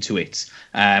into it,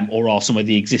 or are some of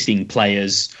the existing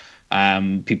players,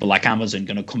 people like Amazon,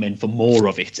 going to come in for more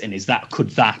of it? And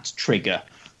could that trigger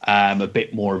a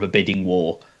bit more of a bidding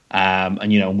war? And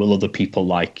will other people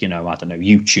like I don't know,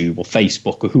 YouTube or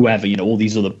Facebook or whoever, all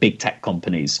these other big tech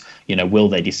companies, will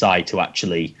they decide to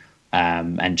actually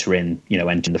enter in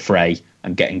the fray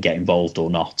and get involved or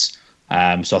not?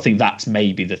 So I think that's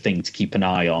maybe the thing to keep an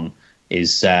eye on.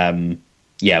 Is will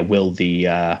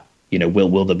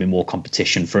will there be more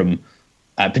competition from,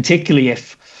 particularly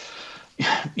if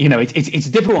it's a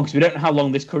different one because we don't know how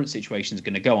long this current situation is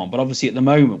going to go on. But obviously at the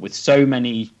moment with so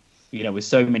many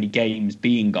games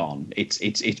being gone, it's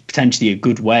potentially a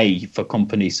good way for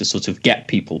companies to sort of get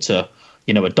people to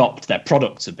adopt their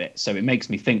products a bit. So it makes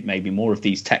me think maybe more of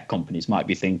these tech companies might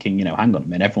be thinking, hang on a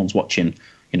minute, everyone's watching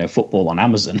football on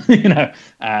Amazon,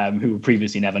 who were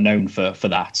previously never known for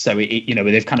that. So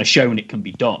they've kind of shown it can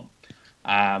be done.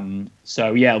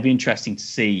 So yeah, it'll be interesting to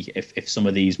see if some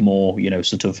of these more,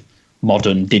 sort of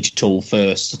modern digital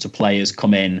first sort of players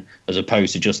come in as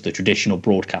opposed to just the traditional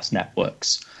broadcast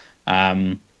networks.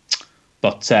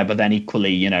 But then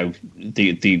equally,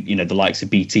 the likes of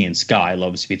BT and Sky will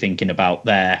obviously be thinking about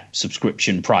their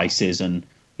subscription prices, and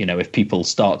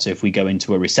if we go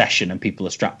into a recession and people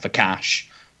are strapped for cash,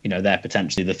 they're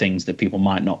potentially the things that people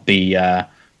might not be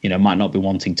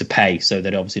wanting to pay. So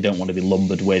they obviously don't want to be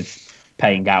lumbered with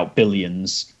paying out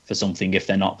billions for something if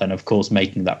they're not then, of course,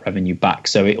 making that revenue back.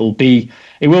 So it will be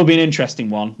an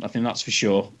interesting one. I think that's for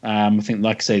sure. I think,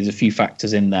 like I say, there's a few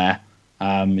factors in there.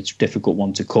 It's a difficult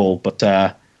one to call, but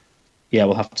yeah,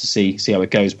 we'll have to see how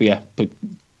it goes. But yeah,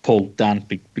 Paul, Dan,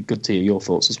 be good to hear your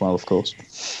thoughts as well, of course.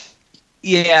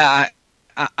 Yeah,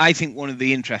 I think one of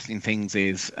the interesting things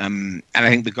is, and I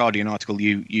think the Guardian article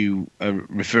you are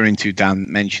referring to, Dan,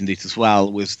 mentioned it as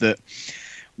well, was that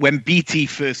when BT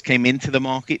first came into the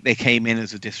market, they came in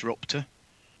as a disruptor,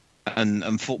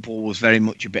 and football was very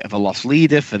much a bit of a loss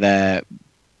leader for their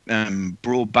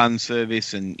broadband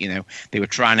service, and they were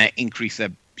trying to increase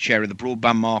their share of the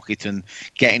broadband market and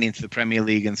getting into the Premier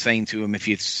League and saying to them, if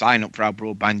you sign up for our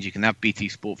broadband, you can have BT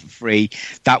Sport for free.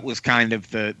 That was kind of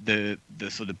the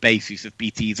sort of basis of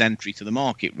BT's entry to the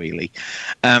market, really.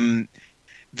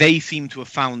 They seem to have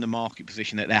found the market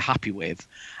position that they're happy with,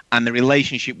 and the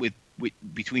relationship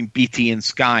between BT and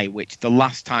Sky, which the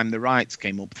last time the rights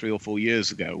came up 3 or 4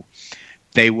 years ago,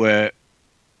 they were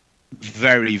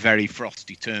very, very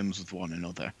frosty terms with one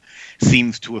another,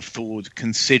 seems to have thawed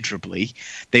considerably.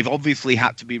 They've obviously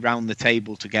had to be round the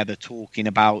table together talking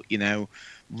about,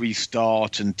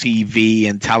 restart and TV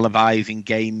and televising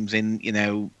games in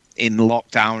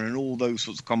lockdown and all those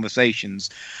sorts of conversations.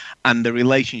 And the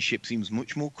relationship seems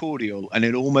much more cordial, and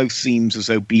it almost seems as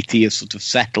though BT has sort of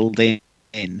settled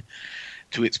in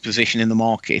to its position in the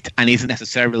market and isn't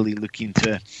necessarily looking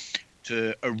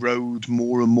to erode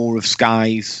more and more of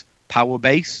Sky's power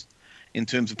base in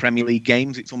terms of Premier League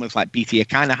games. It's almost like BT are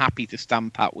kind of happy to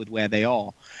stand pat with where they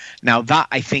are. Now, that,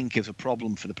 I think, is a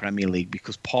problem for the Premier League,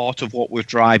 because part of what was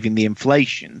driving the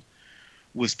inflation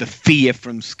was the fear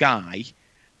from Sky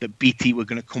that BT were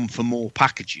going to come for more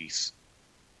packages.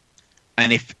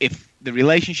 And if the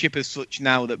relationship is such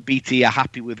now that BT are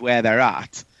happy with where they're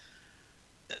at,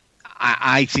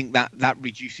 I think that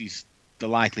reduces the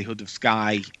likelihood of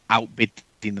Sky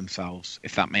outbidding themselves,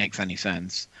 if that makes any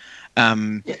sense.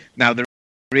 Now, there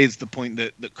is the point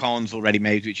that Khan's already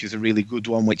made, which is a really good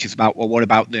one, which is about, well, what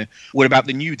about the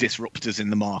new disruptors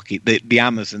in the market, the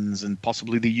Amazons and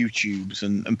possibly the YouTubes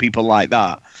and people like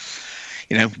that?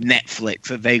 Netflix,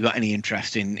 have they got any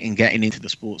interest in getting into the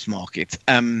sports market?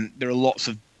 There are lots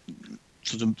of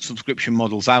sort of subscription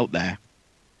models out there.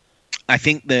 I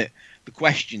think that the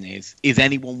question is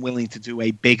anyone willing to do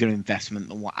a bigger investment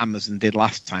than what Amazon did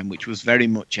last time, which was very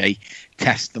much a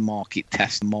test the market,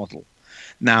 test the model?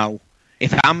 Now,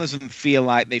 if Amazon feel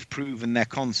like they've proven their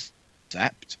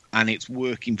concept and it's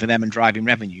working for them and driving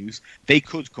revenues, they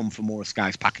could come for more of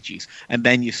Sky's packages, and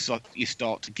then you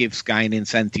start to give Sky an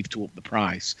incentive to up the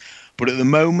price. But at the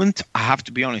moment, I have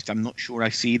to be honest, I'm not sure I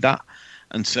see that.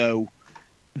 And so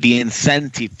the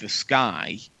incentive for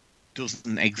Sky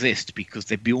doesn't exist, because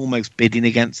they'd be almost bidding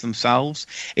against themselves.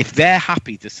 If they're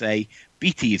happy to say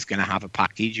BT is going to have a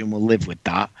package and we'll live with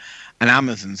that, and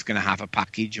Amazon's going to have a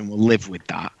package and we'll live with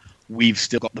that, we've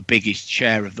still got the biggest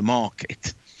share of the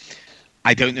market.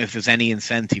 I don't know if there's any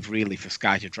incentive really for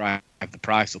Sky to drive the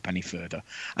price up any further.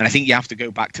 And I think you have to go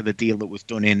back to the deal that was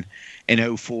done in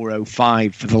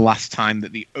 04-05 for the last time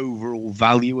that the overall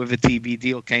value of a TV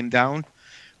deal came down.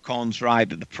 Khan's right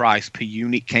that the price per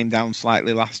unit came down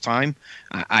slightly last time,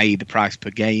 i.e. the price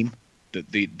per game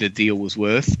that the deal was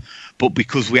worth. But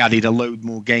because we added a load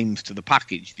more games to the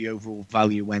package, the overall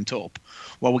value went up.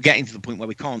 Well, we're getting to the point where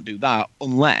we can't do that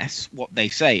unless what they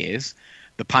say is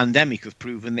the pandemic has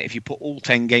proven that if you put all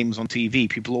 10 games on TV,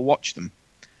 people will watch them.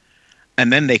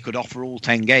 And then they could offer all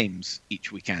 10 games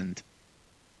each weekend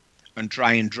and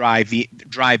try and drive the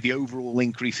overall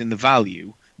increase in the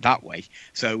value that way.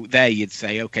 So there you'd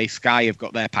say, okay, Sky have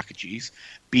got their packages,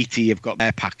 BT have got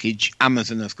their package,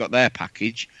 Amazon has got their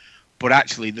package, but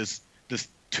actually there's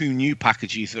 2 new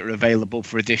packages that are available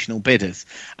for additional bidders,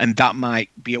 and that might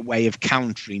be a way of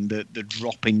countering the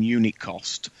drop in unit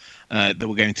cost that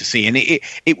we're going to see. And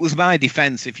it was my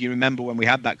defence, if you remember when we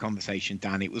had that conversation,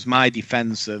 Dan, it was my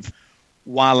defence of,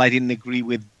 while I didn't agree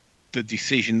with the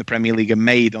decision the Premier League had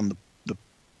made on the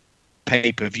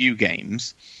pay-per-view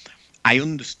games, I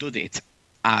understood it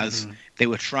as they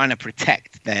were trying to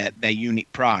protect their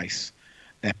unit price,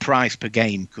 their price per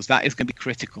game, because that is going to be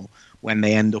critical when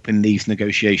they end up in these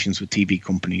negotiations with TV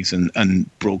companies and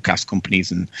broadcast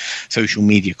companies and social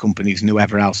media companies and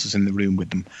whoever else is in the room with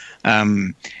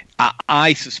them.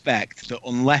 I suspect that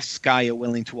unless Sky are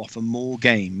willing to offer more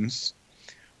games,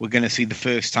 we're going to see the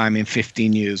first time in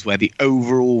 15 years where the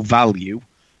overall value,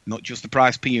 not just the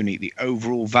price per unit, the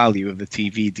overall value of the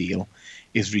TV deal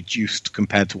is reduced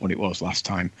compared to what it was last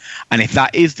time. And if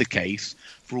that is the case,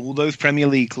 for all those Premier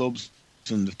League clubs,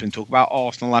 and there's been talk about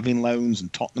Arsenal having loans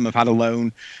and Tottenham have had a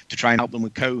loan to try and help them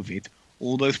with COVID,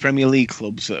 all those Premier League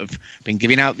clubs that have been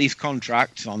giving out these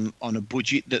contracts on a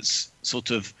budget that's sort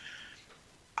of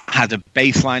had a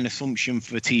baseline assumption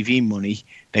for TV money,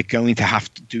 they're going to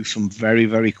have to do some very,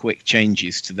 very quick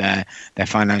changes to their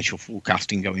financial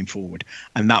forecasting going forward.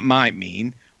 And that might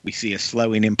mean we see a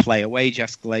slowing in player wage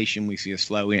escalation, we see a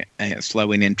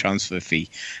slowing in transfer fee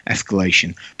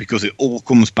escalation, because it all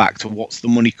comes back to what's the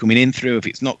money coming in through. If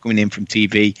it's not coming in from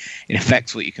TV, it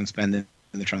affects what you can spend in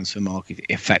the transfer market,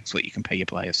 it affects what you can pay your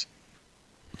players.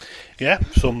 Yeah,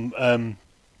 some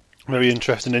very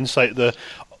interesting insight there.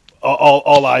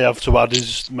 All I have to add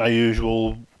is my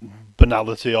usual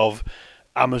banality of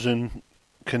Amazon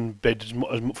can bid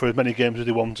for as many games as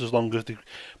they want, as long as they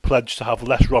pledge to have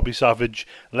less Robbie Savage,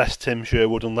 less Tim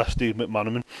Sherwood, and less Steve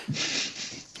McManaman.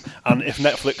 And if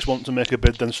Netflix want to make a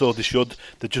bid, then so they should.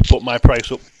 They just put my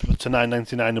price up to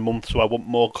 $9.99 a month, so I want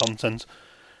more content.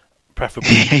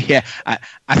 Preferably. Yeah,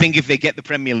 I think if they get the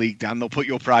Premier League down, they'll put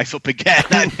your price up again.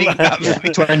 I think that's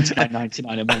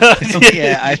 $29.99 a month.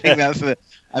 Yeah, I think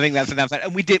that's an upside.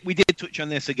 And we did touch on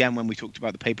this again when we talked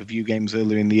about the pay-per-view games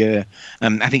earlier in the year.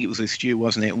 I think it was with Stu,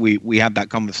 wasn't it? We had that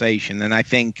conversation, and I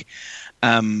think,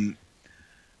 we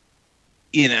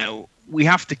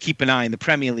have to keep an eye, and the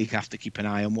Premier League has to keep an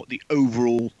eye on what the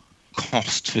overall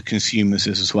cost for consumers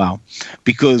is as well,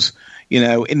 because.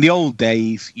 In the old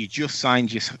days, you just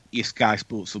signed your Sky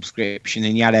Sports subscription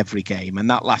and you had every game, and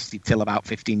that lasted till about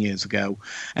 15 years ago.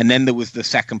 And then there was the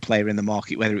second player in the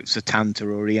market, whether it's Setanta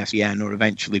or ESPN or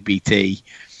eventually BT,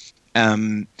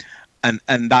 and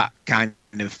that kind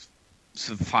of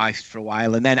sufficed for a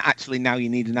while. And then actually now you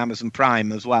need an Amazon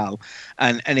Prime as well.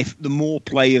 And if the more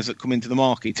players that come into the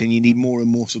market and you need more and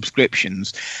more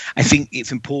subscriptions, I think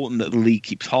it's important that the league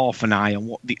keeps half an eye on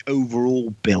what the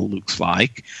overall bill looks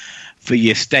like for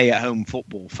your stay-at-home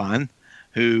football fan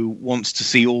who wants to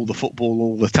see all the football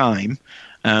all the time.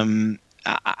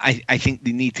 I think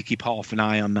they need to keep half an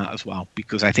eye on that as well,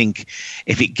 because I think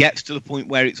if it gets to the point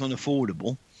where it's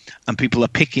unaffordable and people are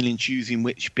picking and choosing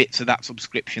which bits of that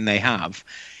subscription they have,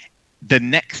 the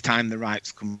next time the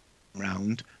rights come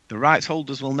around, the rights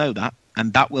holders will know that,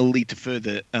 and that will lead to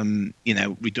further,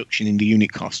 reduction in the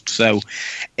unit cost. So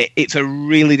it's a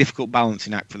really difficult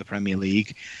balancing act for the Premier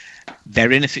League.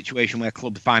 They're in a situation where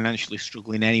clubs are financially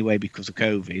struggling anyway because of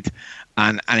COVID,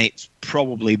 and it's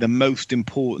probably the most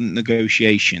important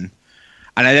negotiation.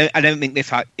 And I don't think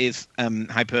this is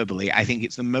hyperbole. I think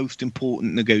it's the most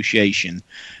important negotiation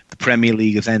the Premier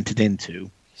League has entered into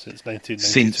since 1992.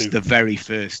 Since the very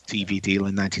first TV deal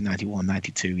in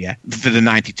 1991-92, yeah, for the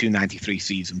 92-93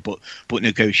 season, but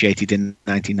negotiated in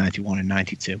 1991 and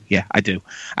 92. Yeah, I do.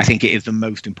 I think it is the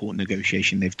most important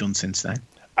negotiation they've done since then.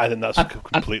 I think that's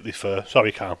completely fair.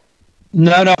 Sorry, Carl.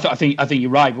 No, I think you're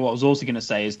right. But what I was also going to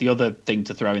say is the other thing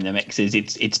to throw in the mix is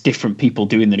it's different people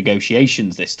doing the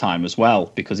negotiations this time as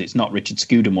well, because it's not Richard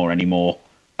Scudamore anymore.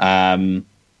 It's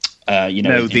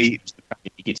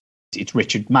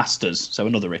Richard Masters, so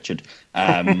another Richard,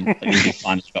 who's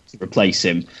finally got to replace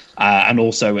him. And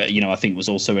also, I think it was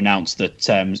also announced that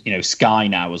Sky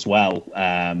now as well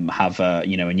have a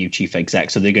new chief exec,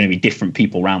 so they're going to be different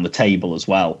people around the table as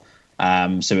well.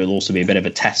 So it'll also be a bit of a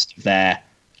test of their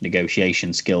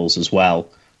negotiation skills as well.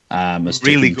 As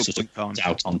really good point,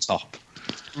 out on top.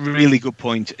 Really good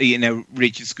point.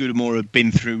 Richard Scudamore had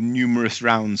been through numerous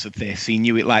rounds of this. He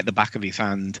knew it like the back of his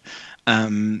hand.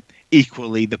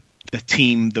 Equally, the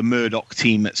Murdoch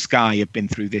team at Sky have been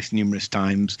through this numerous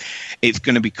times. It's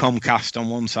going to be Comcast on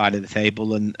one side of the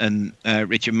table and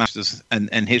Richard Masters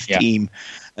and his team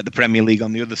at the Premier League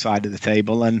on the other side of the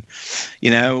table. And,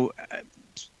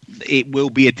 it will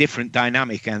be a different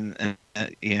dynamic, and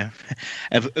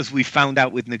as we found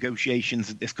out with negotiations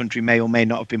that this country may or may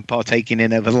not have been partaking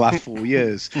in over the last 4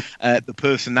 years, the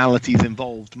personalities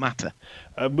involved matter.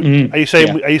 Are you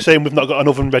saying we've not got an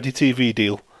oven-ready TV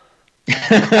deal?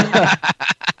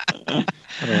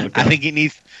 I think it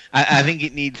needs. I think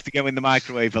it needs to go in the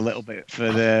microwave a little bit for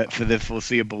the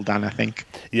foreseeable, Dan. I think.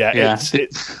 Yeah.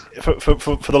 It's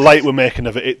for the light we're making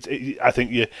of it. I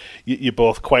think you're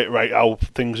both quite right. How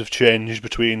things have changed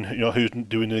between who's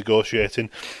doing the negotiating,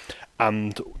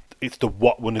 and it's the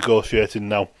what we're negotiating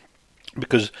now,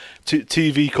 because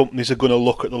TV companies are going to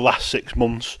look at the last 6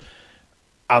 months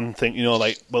and think,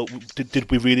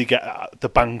 did we really get the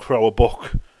bang for our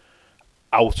buck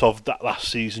out of that last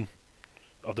season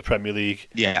of the Premier League?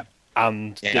 Yeah.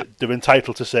 And they're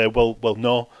entitled to say, well,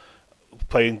 no,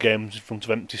 playing games in front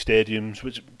of empty stadiums,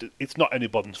 which it's not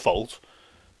anybody's fault,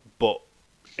 but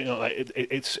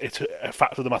it's a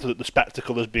fact of the matter that the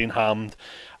spectacle has been harmed,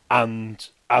 and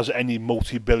as any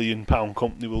multi-billion-pound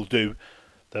company will do,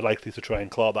 they're likely to try and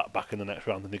claw that back in the next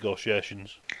round of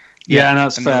negotiations. Yeah, and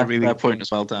that's fair point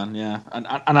as well, Dan. Yeah, and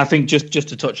I think just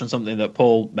to touch on something that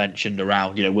Paul mentioned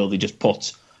around, will they just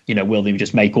put will they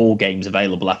just make all games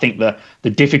available? I think the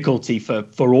difficulty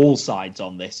for all sides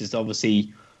on this is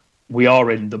obviously we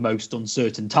are in the most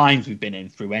uncertain times we've been in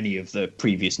through any of the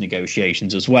previous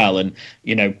negotiations as well. And,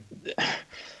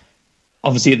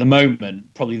 obviously at the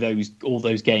moment, probably all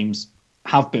those games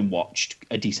have been watched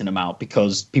a decent amount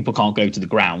because people can't go to the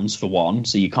grounds for one,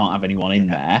 so you can't have anyone in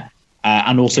there.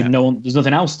 And also there's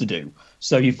nothing else to do.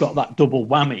 So you've got that double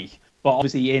whammy. But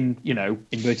obviously in,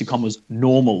 inverted commas,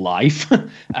 normal life,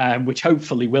 which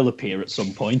hopefully will appear at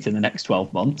some point in the next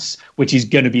 12 months, which is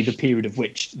going to be the period of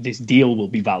which this deal will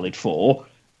be valid for,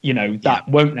 that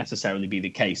won't necessarily be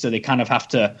the case. So they kind of have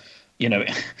to,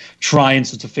 try and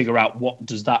sort of figure out what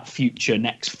does that future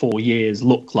next 4 years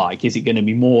look like? Is it going to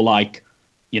be more like,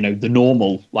 the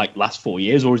normal, like last 4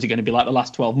 years, or is it going to be like the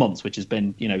last 12 months, which has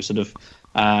been,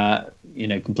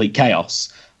 complete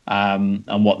chaos?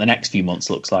 And what the next few months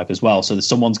looks like as well. So there's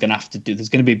going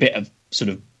to be a bit of sort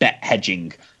of bet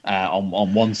hedging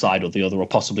on one side or the other, or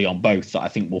possibly on both, that I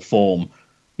think will form,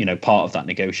 part of that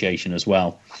negotiation as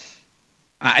well.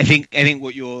 I think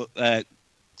what you're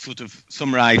sort of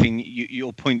summarising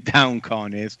your point down,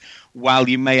 Con, is while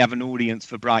you may have an audience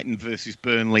for Brighton versus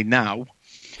Burnley now,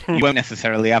 you won't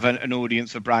necessarily have an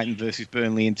audience for Brighton versus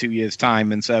Burnley in 2 years'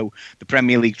 time, and so the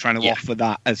Premier League trying to offer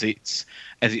that as its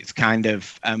kind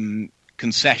of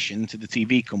concession to the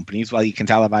TV companies, while you can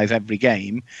televise every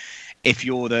game. If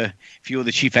you're the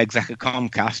chief exec of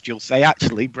Comcast, you'll say,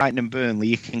 actually, Brighton and Burnley,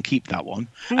 you can keep that one.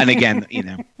 And again,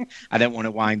 I don't want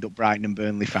to wind up Brighton and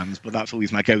Burnley fans, but that's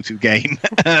always my go-to game.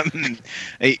 I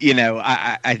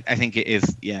think it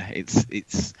is. Yeah,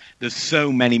 it's there's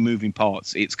so many moving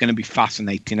parts. It's going to be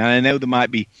fascinating, and I know there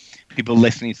might be people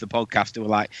listening to the podcast who are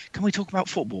like, "Can we talk about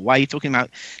football? Why are you talking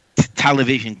about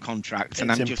television contracts?"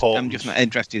 And I'm just not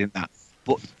interested in that.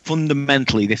 But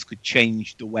fundamentally, this could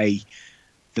change the way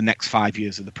the next 5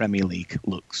 years of the Premier League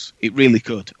looks. It really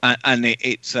could. And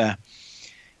it's, the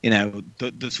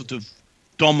sort of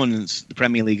dominance the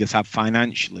Premier League has had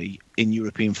financially in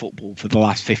European football for the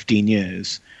last 15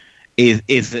 years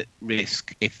is at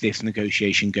risk if this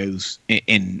negotiation goes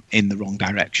in the wrong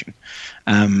direction.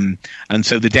 And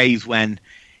so the days when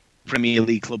Premier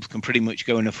League clubs can pretty much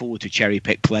go and afford to cherry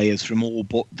pick players from all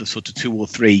but the sort of 2 or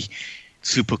 3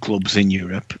 super clubs in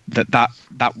Europe,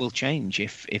 that will change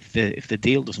if the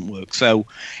deal doesn't work. So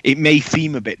it may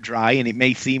seem a bit dry, and it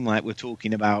may seem like we're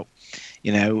talking about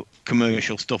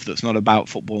commercial stuff that's not about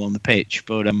football on the pitch,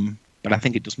 but I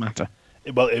think it does matter.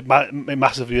 Well, it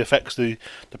massively affects the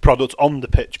product on the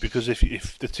pitch, because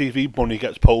if the TV money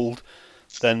gets pulled,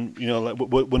 then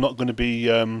we're not going to be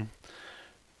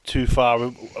too far.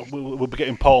 We'll be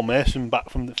getting Paul Mason back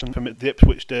from the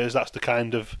Ipswich days. That's the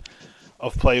kind of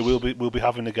player we'll be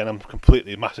having again. I'm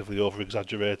completely massively over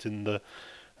exaggerating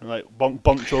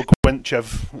Boncho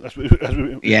Guenchev.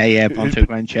 Boncho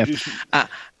Guenchev.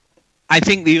 I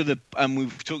think the other, and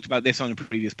we've talked about this on a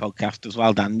previous podcast as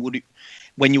well, Dan.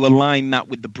 When you align that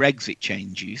with the Brexit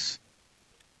changes,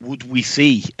 would we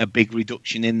see a big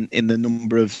reduction in the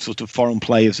number of sort of foreign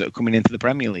players that are coming into the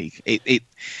Premier League?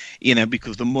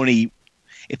 Because the money.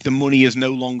 If the money is no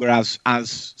longer as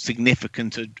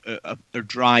significant a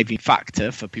driving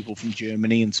factor for people from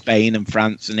Germany and Spain and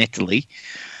France and Italy,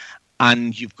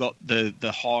 and you've got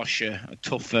the harsher,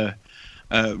 tougher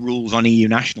rules on EU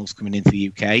nationals coming into the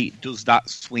UK, does that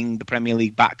swing the Premier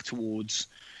League back towards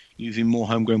using more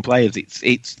homegrown players?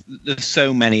 There's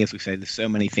so many, as we say, there's so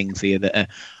many things here that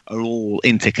are all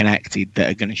interconnected that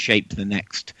are going to shape the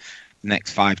next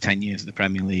 5-10 years of the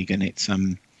Premier League, and it's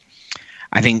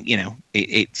I think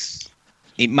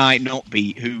it might not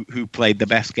be who played the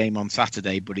best game on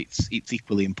Saturday, but it's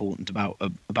equally important about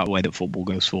the way that football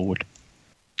goes forward.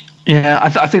 Yeah,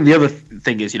 I think the other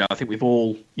thing is, I think we've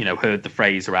all heard the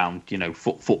phrase around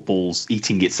football's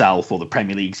eating itself, or the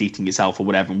Premier League's eating itself, or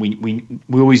whatever. And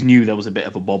we always knew there was a bit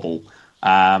of a bubble,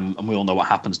 and we all know what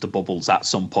happens to bubbles at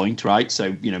some point, right?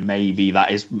 So maybe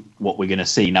that is what we're going to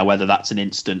see now. Whether that's an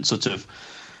instant sort of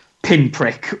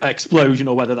pinprick explosion,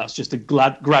 or whether that's just a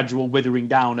gradual withering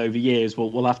down over years,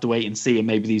 we'll have to wait and see, and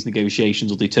maybe these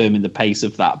negotiations will determine the pace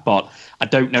of that. But I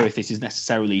don't know if this is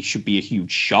necessarily should be a huge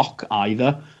shock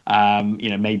either.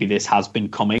 Maybe this has been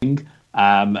coming,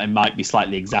 and might be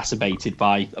slightly exacerbated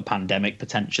by a pandemic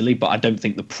potentially, but I don't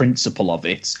think the principle of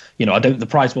it, the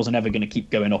price wasn't ever going to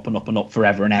keep going up and up and up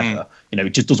forever and ever. It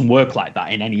just doesn't work like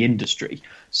that in any industry.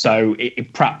 So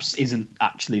it perhaps isn't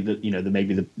actually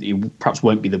it perhaps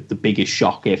won't be the biggest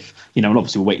shock if, and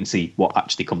obviously we'll wait and see what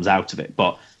actually comes out of it.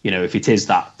 But, if it is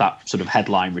that sort of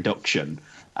headline reduction,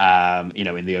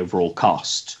 in the overall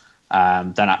cost,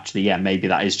 then actually, yeah, maybe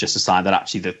that is just a sign that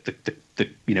actually the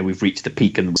we've reached the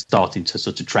peak and we're starting to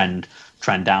sort of trend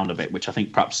down a bit, which I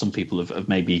think perhaps some people have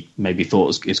maybe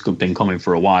thought has been coming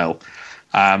for a while.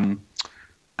 And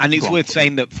it's worth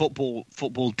saying that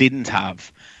football didn't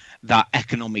have that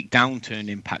economic downturn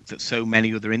impact that so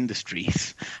many other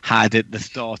industries had at the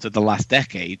start of the last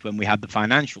decade when we had the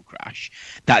financial crash.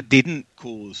 That didn't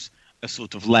cause a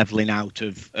sort of leveling out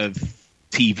of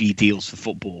TV deals for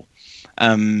football.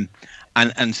 And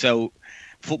so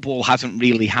football hasn't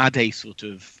really had a sort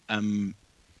of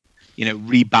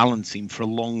rebalancing for a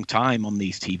long time on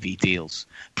these TV deals,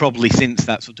 probably since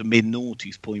that sort of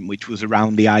mid-noughties point, which was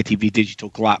around the ITV digital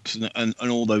collapse and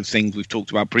all those things we've talked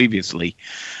about previously.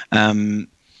 It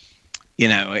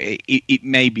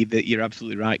may be that you're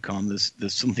absolutely right, Con. There's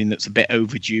something that's a bit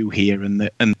overdue here, and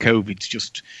COVID's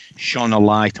just shone a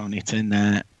light on it in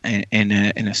a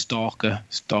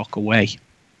starker way.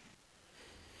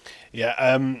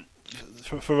 Yeah.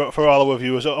 For all our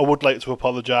viewers, I would like to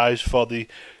apologise for the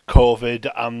COVID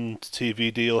and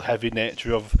TV deal heavy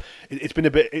nature of it's been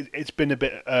a bit. There's been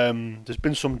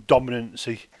some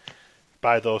dominancy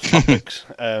by those topics,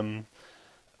 and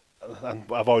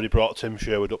I've already brought Tim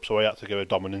Sherwood up, so I had to give a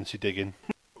dominancy digging.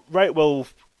 Right. Well,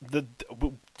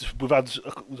 we've had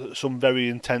some very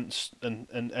intense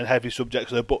and heavy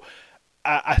subjects there, but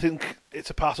I think it's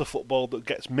a part of football that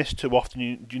gets missed too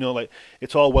often.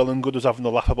 It's all well and good as having a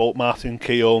laugh about Martin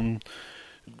Keown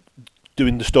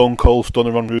doing the Stone Cold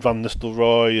Stunner on Ruud van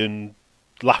Nistelrooy and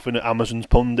laughing at Amazon's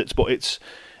pundits, but it's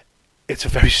a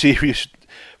very serious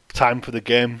time for the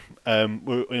game.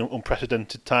 We're in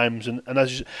unprecedented times, and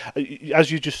as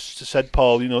you just said,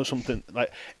 Paul, something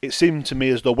like it seemed to me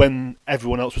as though when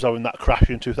everyone else was having that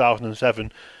crash in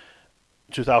 2007,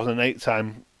 2008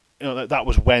 time, that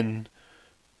was when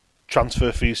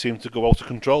transfer fees seem to go out of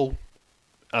control,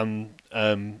 and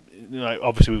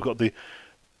obviously we've got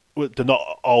they're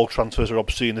not all transfers are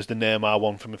obscene as the Neymar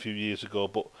one from a few years ago,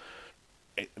 but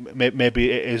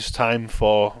maybe it is time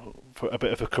for a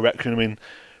bit of a correction. I mean,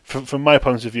 from my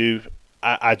point of view,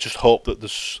 I just hope that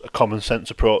there's a common sense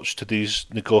approach to these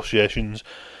negotiations,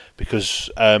 because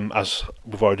as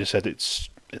we've already said,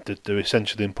 they're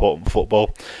essentially important for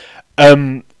football.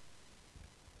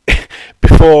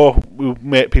 Before we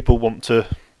make people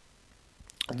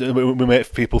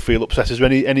feel upset, is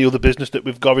there any other business that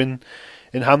we've got in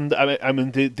hand? I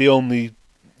mean, the only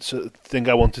thing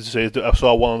I wanted to say is that I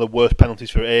saw one of the worst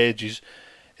penalties for ages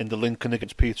in the Lincoln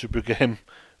against Peterborough game,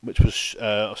 which was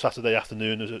Saturday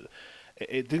afternoon.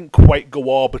 It didn't quite go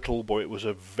orbital, but it was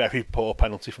a very poor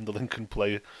penalty from the Lincoln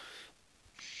player.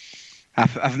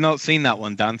 I've not seen that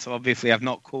one, Dan, so obviously I've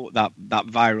not caught that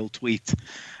viral tweet.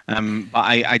 But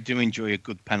I do enjoy a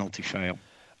good penalty fail.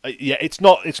 Yeah, it's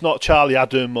not Charlie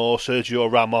Adam or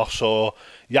Sergio Ramos or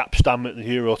Jaap Stam at the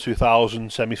Euro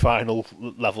 2000 semi-final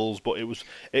levels, but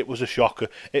it was a shocker.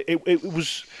 It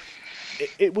was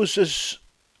as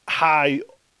high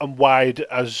and wide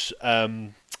as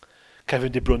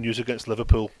Kevin De Bruyne's against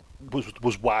Liverpool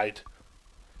was wide.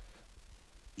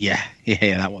 Yeah,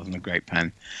 that wasn't a great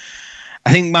pen.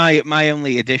 I think my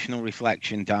only additional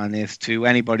reflection, Dan, is to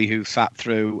anybody who sat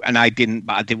through, and I didn't,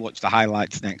 but I did watch the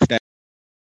highlights next day.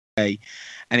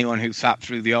 Anyone who sat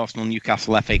through the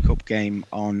Arsenal-Newcastle FA Cup game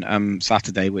on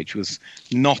Saturday, which was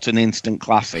not an instant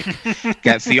classic,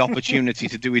 gets the opportunity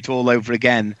to do it all over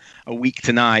again a week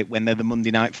tonight when they're the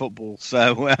Monday Night Football.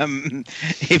 So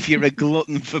if you're a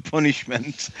glutton for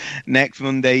punishment, next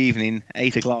Monday evening,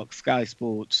 8 o'clock, Sky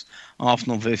Sports,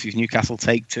 Arsenal versus Newcastle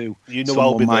take two.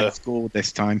 I'll be there. Score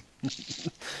this time.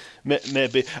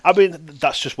 Maybe. I mean,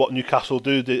 that's just what Newcastle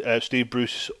do. Steve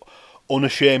Bruce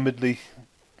unashamedly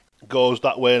goes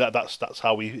that way. That's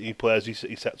how he plays.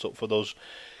 He sets up for those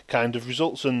kind of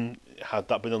results. And had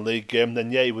that been a league game, then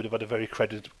he would have had a very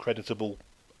creditable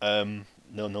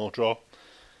 0-0 draw.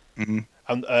 Mm-hmm.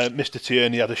 And Mr.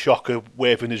 Tierney had a shocker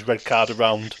waving his red card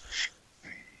around.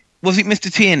 Was it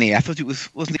Mr. Tierney? I thought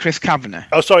wasn't it Chris Kavanagh?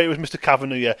 Oh, sorry, it was Mr.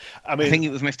 Kavanagh. Yeah, I think it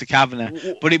was Mr.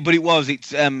 Kavanagh. But it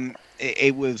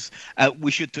was.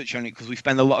 We should touch on it because we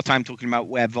spend a lot of time talking about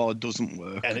where VAR doesn't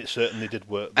work, and it certainly did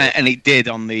work. And it did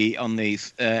on the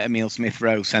Emile Smith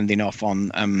Rowe sending off on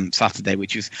Saturday,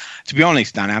 which is, to be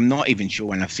honest, Dan, I'm not even sure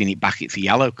when I've seen it back. It's a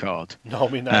yellow card. No,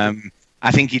 I mean. I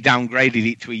think he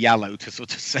downgraded it to a yellow to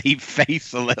sort of save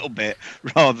face a little bit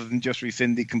rather than just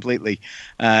rescind it completely.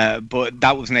 But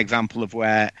that was an example of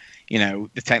where,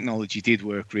 the technology did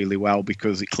work really well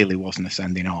because it clearly wasn't a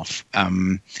sending off.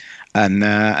 And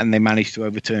they managed to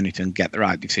overturn it and get the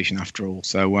right decision after all.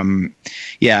 So,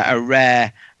 a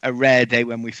rare day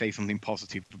when we say something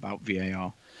positive about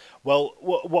VAR. Well,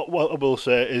 what I will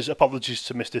say is apologies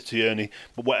to Mr. Tierney,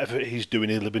 but whatever he's doing,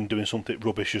 he'll have been doing something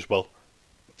rubbish as well.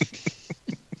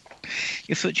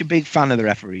 You're such a big fan of the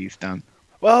referees, Dan.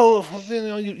 Well,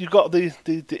 you've got the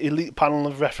elite panel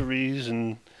of referees,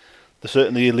 and they're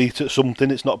certainly elite at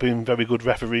something. It's not been very good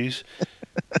referees.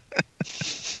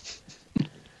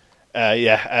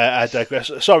 I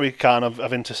digress. Sorry, Khan,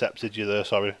 I've intercepted you there.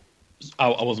 Sorry.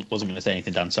 I wasn't going to say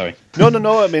anything, Dan. Sorry.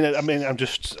 No. I mean,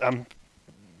 I'm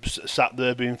sat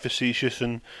there being facetious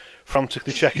and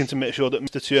frantically checking to make sure that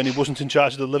Mr. Tierney wasn't in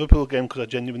charge of the Liverpool game, because I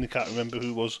genuinely can't remember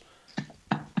who was.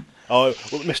 Oh,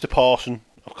 well, Mr. Pawson,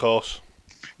 of course.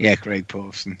 Yeah, Craig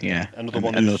Pawson. Yeah, another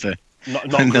one.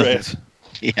 Not great.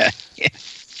 Yeah.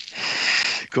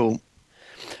 Cool.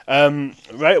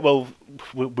 Right. Well,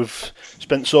 we've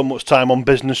spent so much time on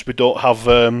business. We don't have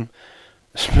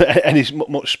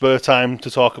much spare time to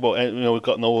talk about. We've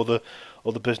got no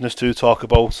other business to talk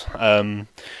about.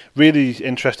 Really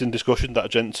interesting discussion,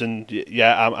 that, Jensen.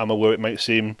 Yeah, I'm aware it might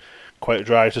seem quite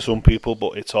dry to some people,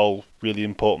 but it's all really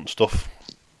important stuff.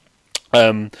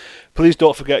 Please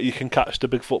don't forget you can catch the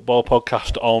Big Football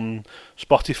Podcast on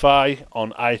Spotify,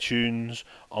 on iTunes,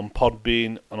 on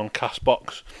Podbean, and on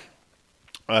Castbox.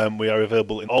 We are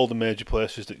available in all the major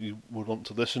places that you would want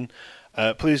to listen.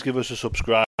 Please give us a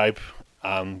subscribe,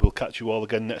 and we'll catch you all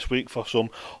again next week for some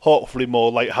hopefully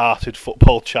more light-hearted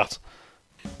football chat.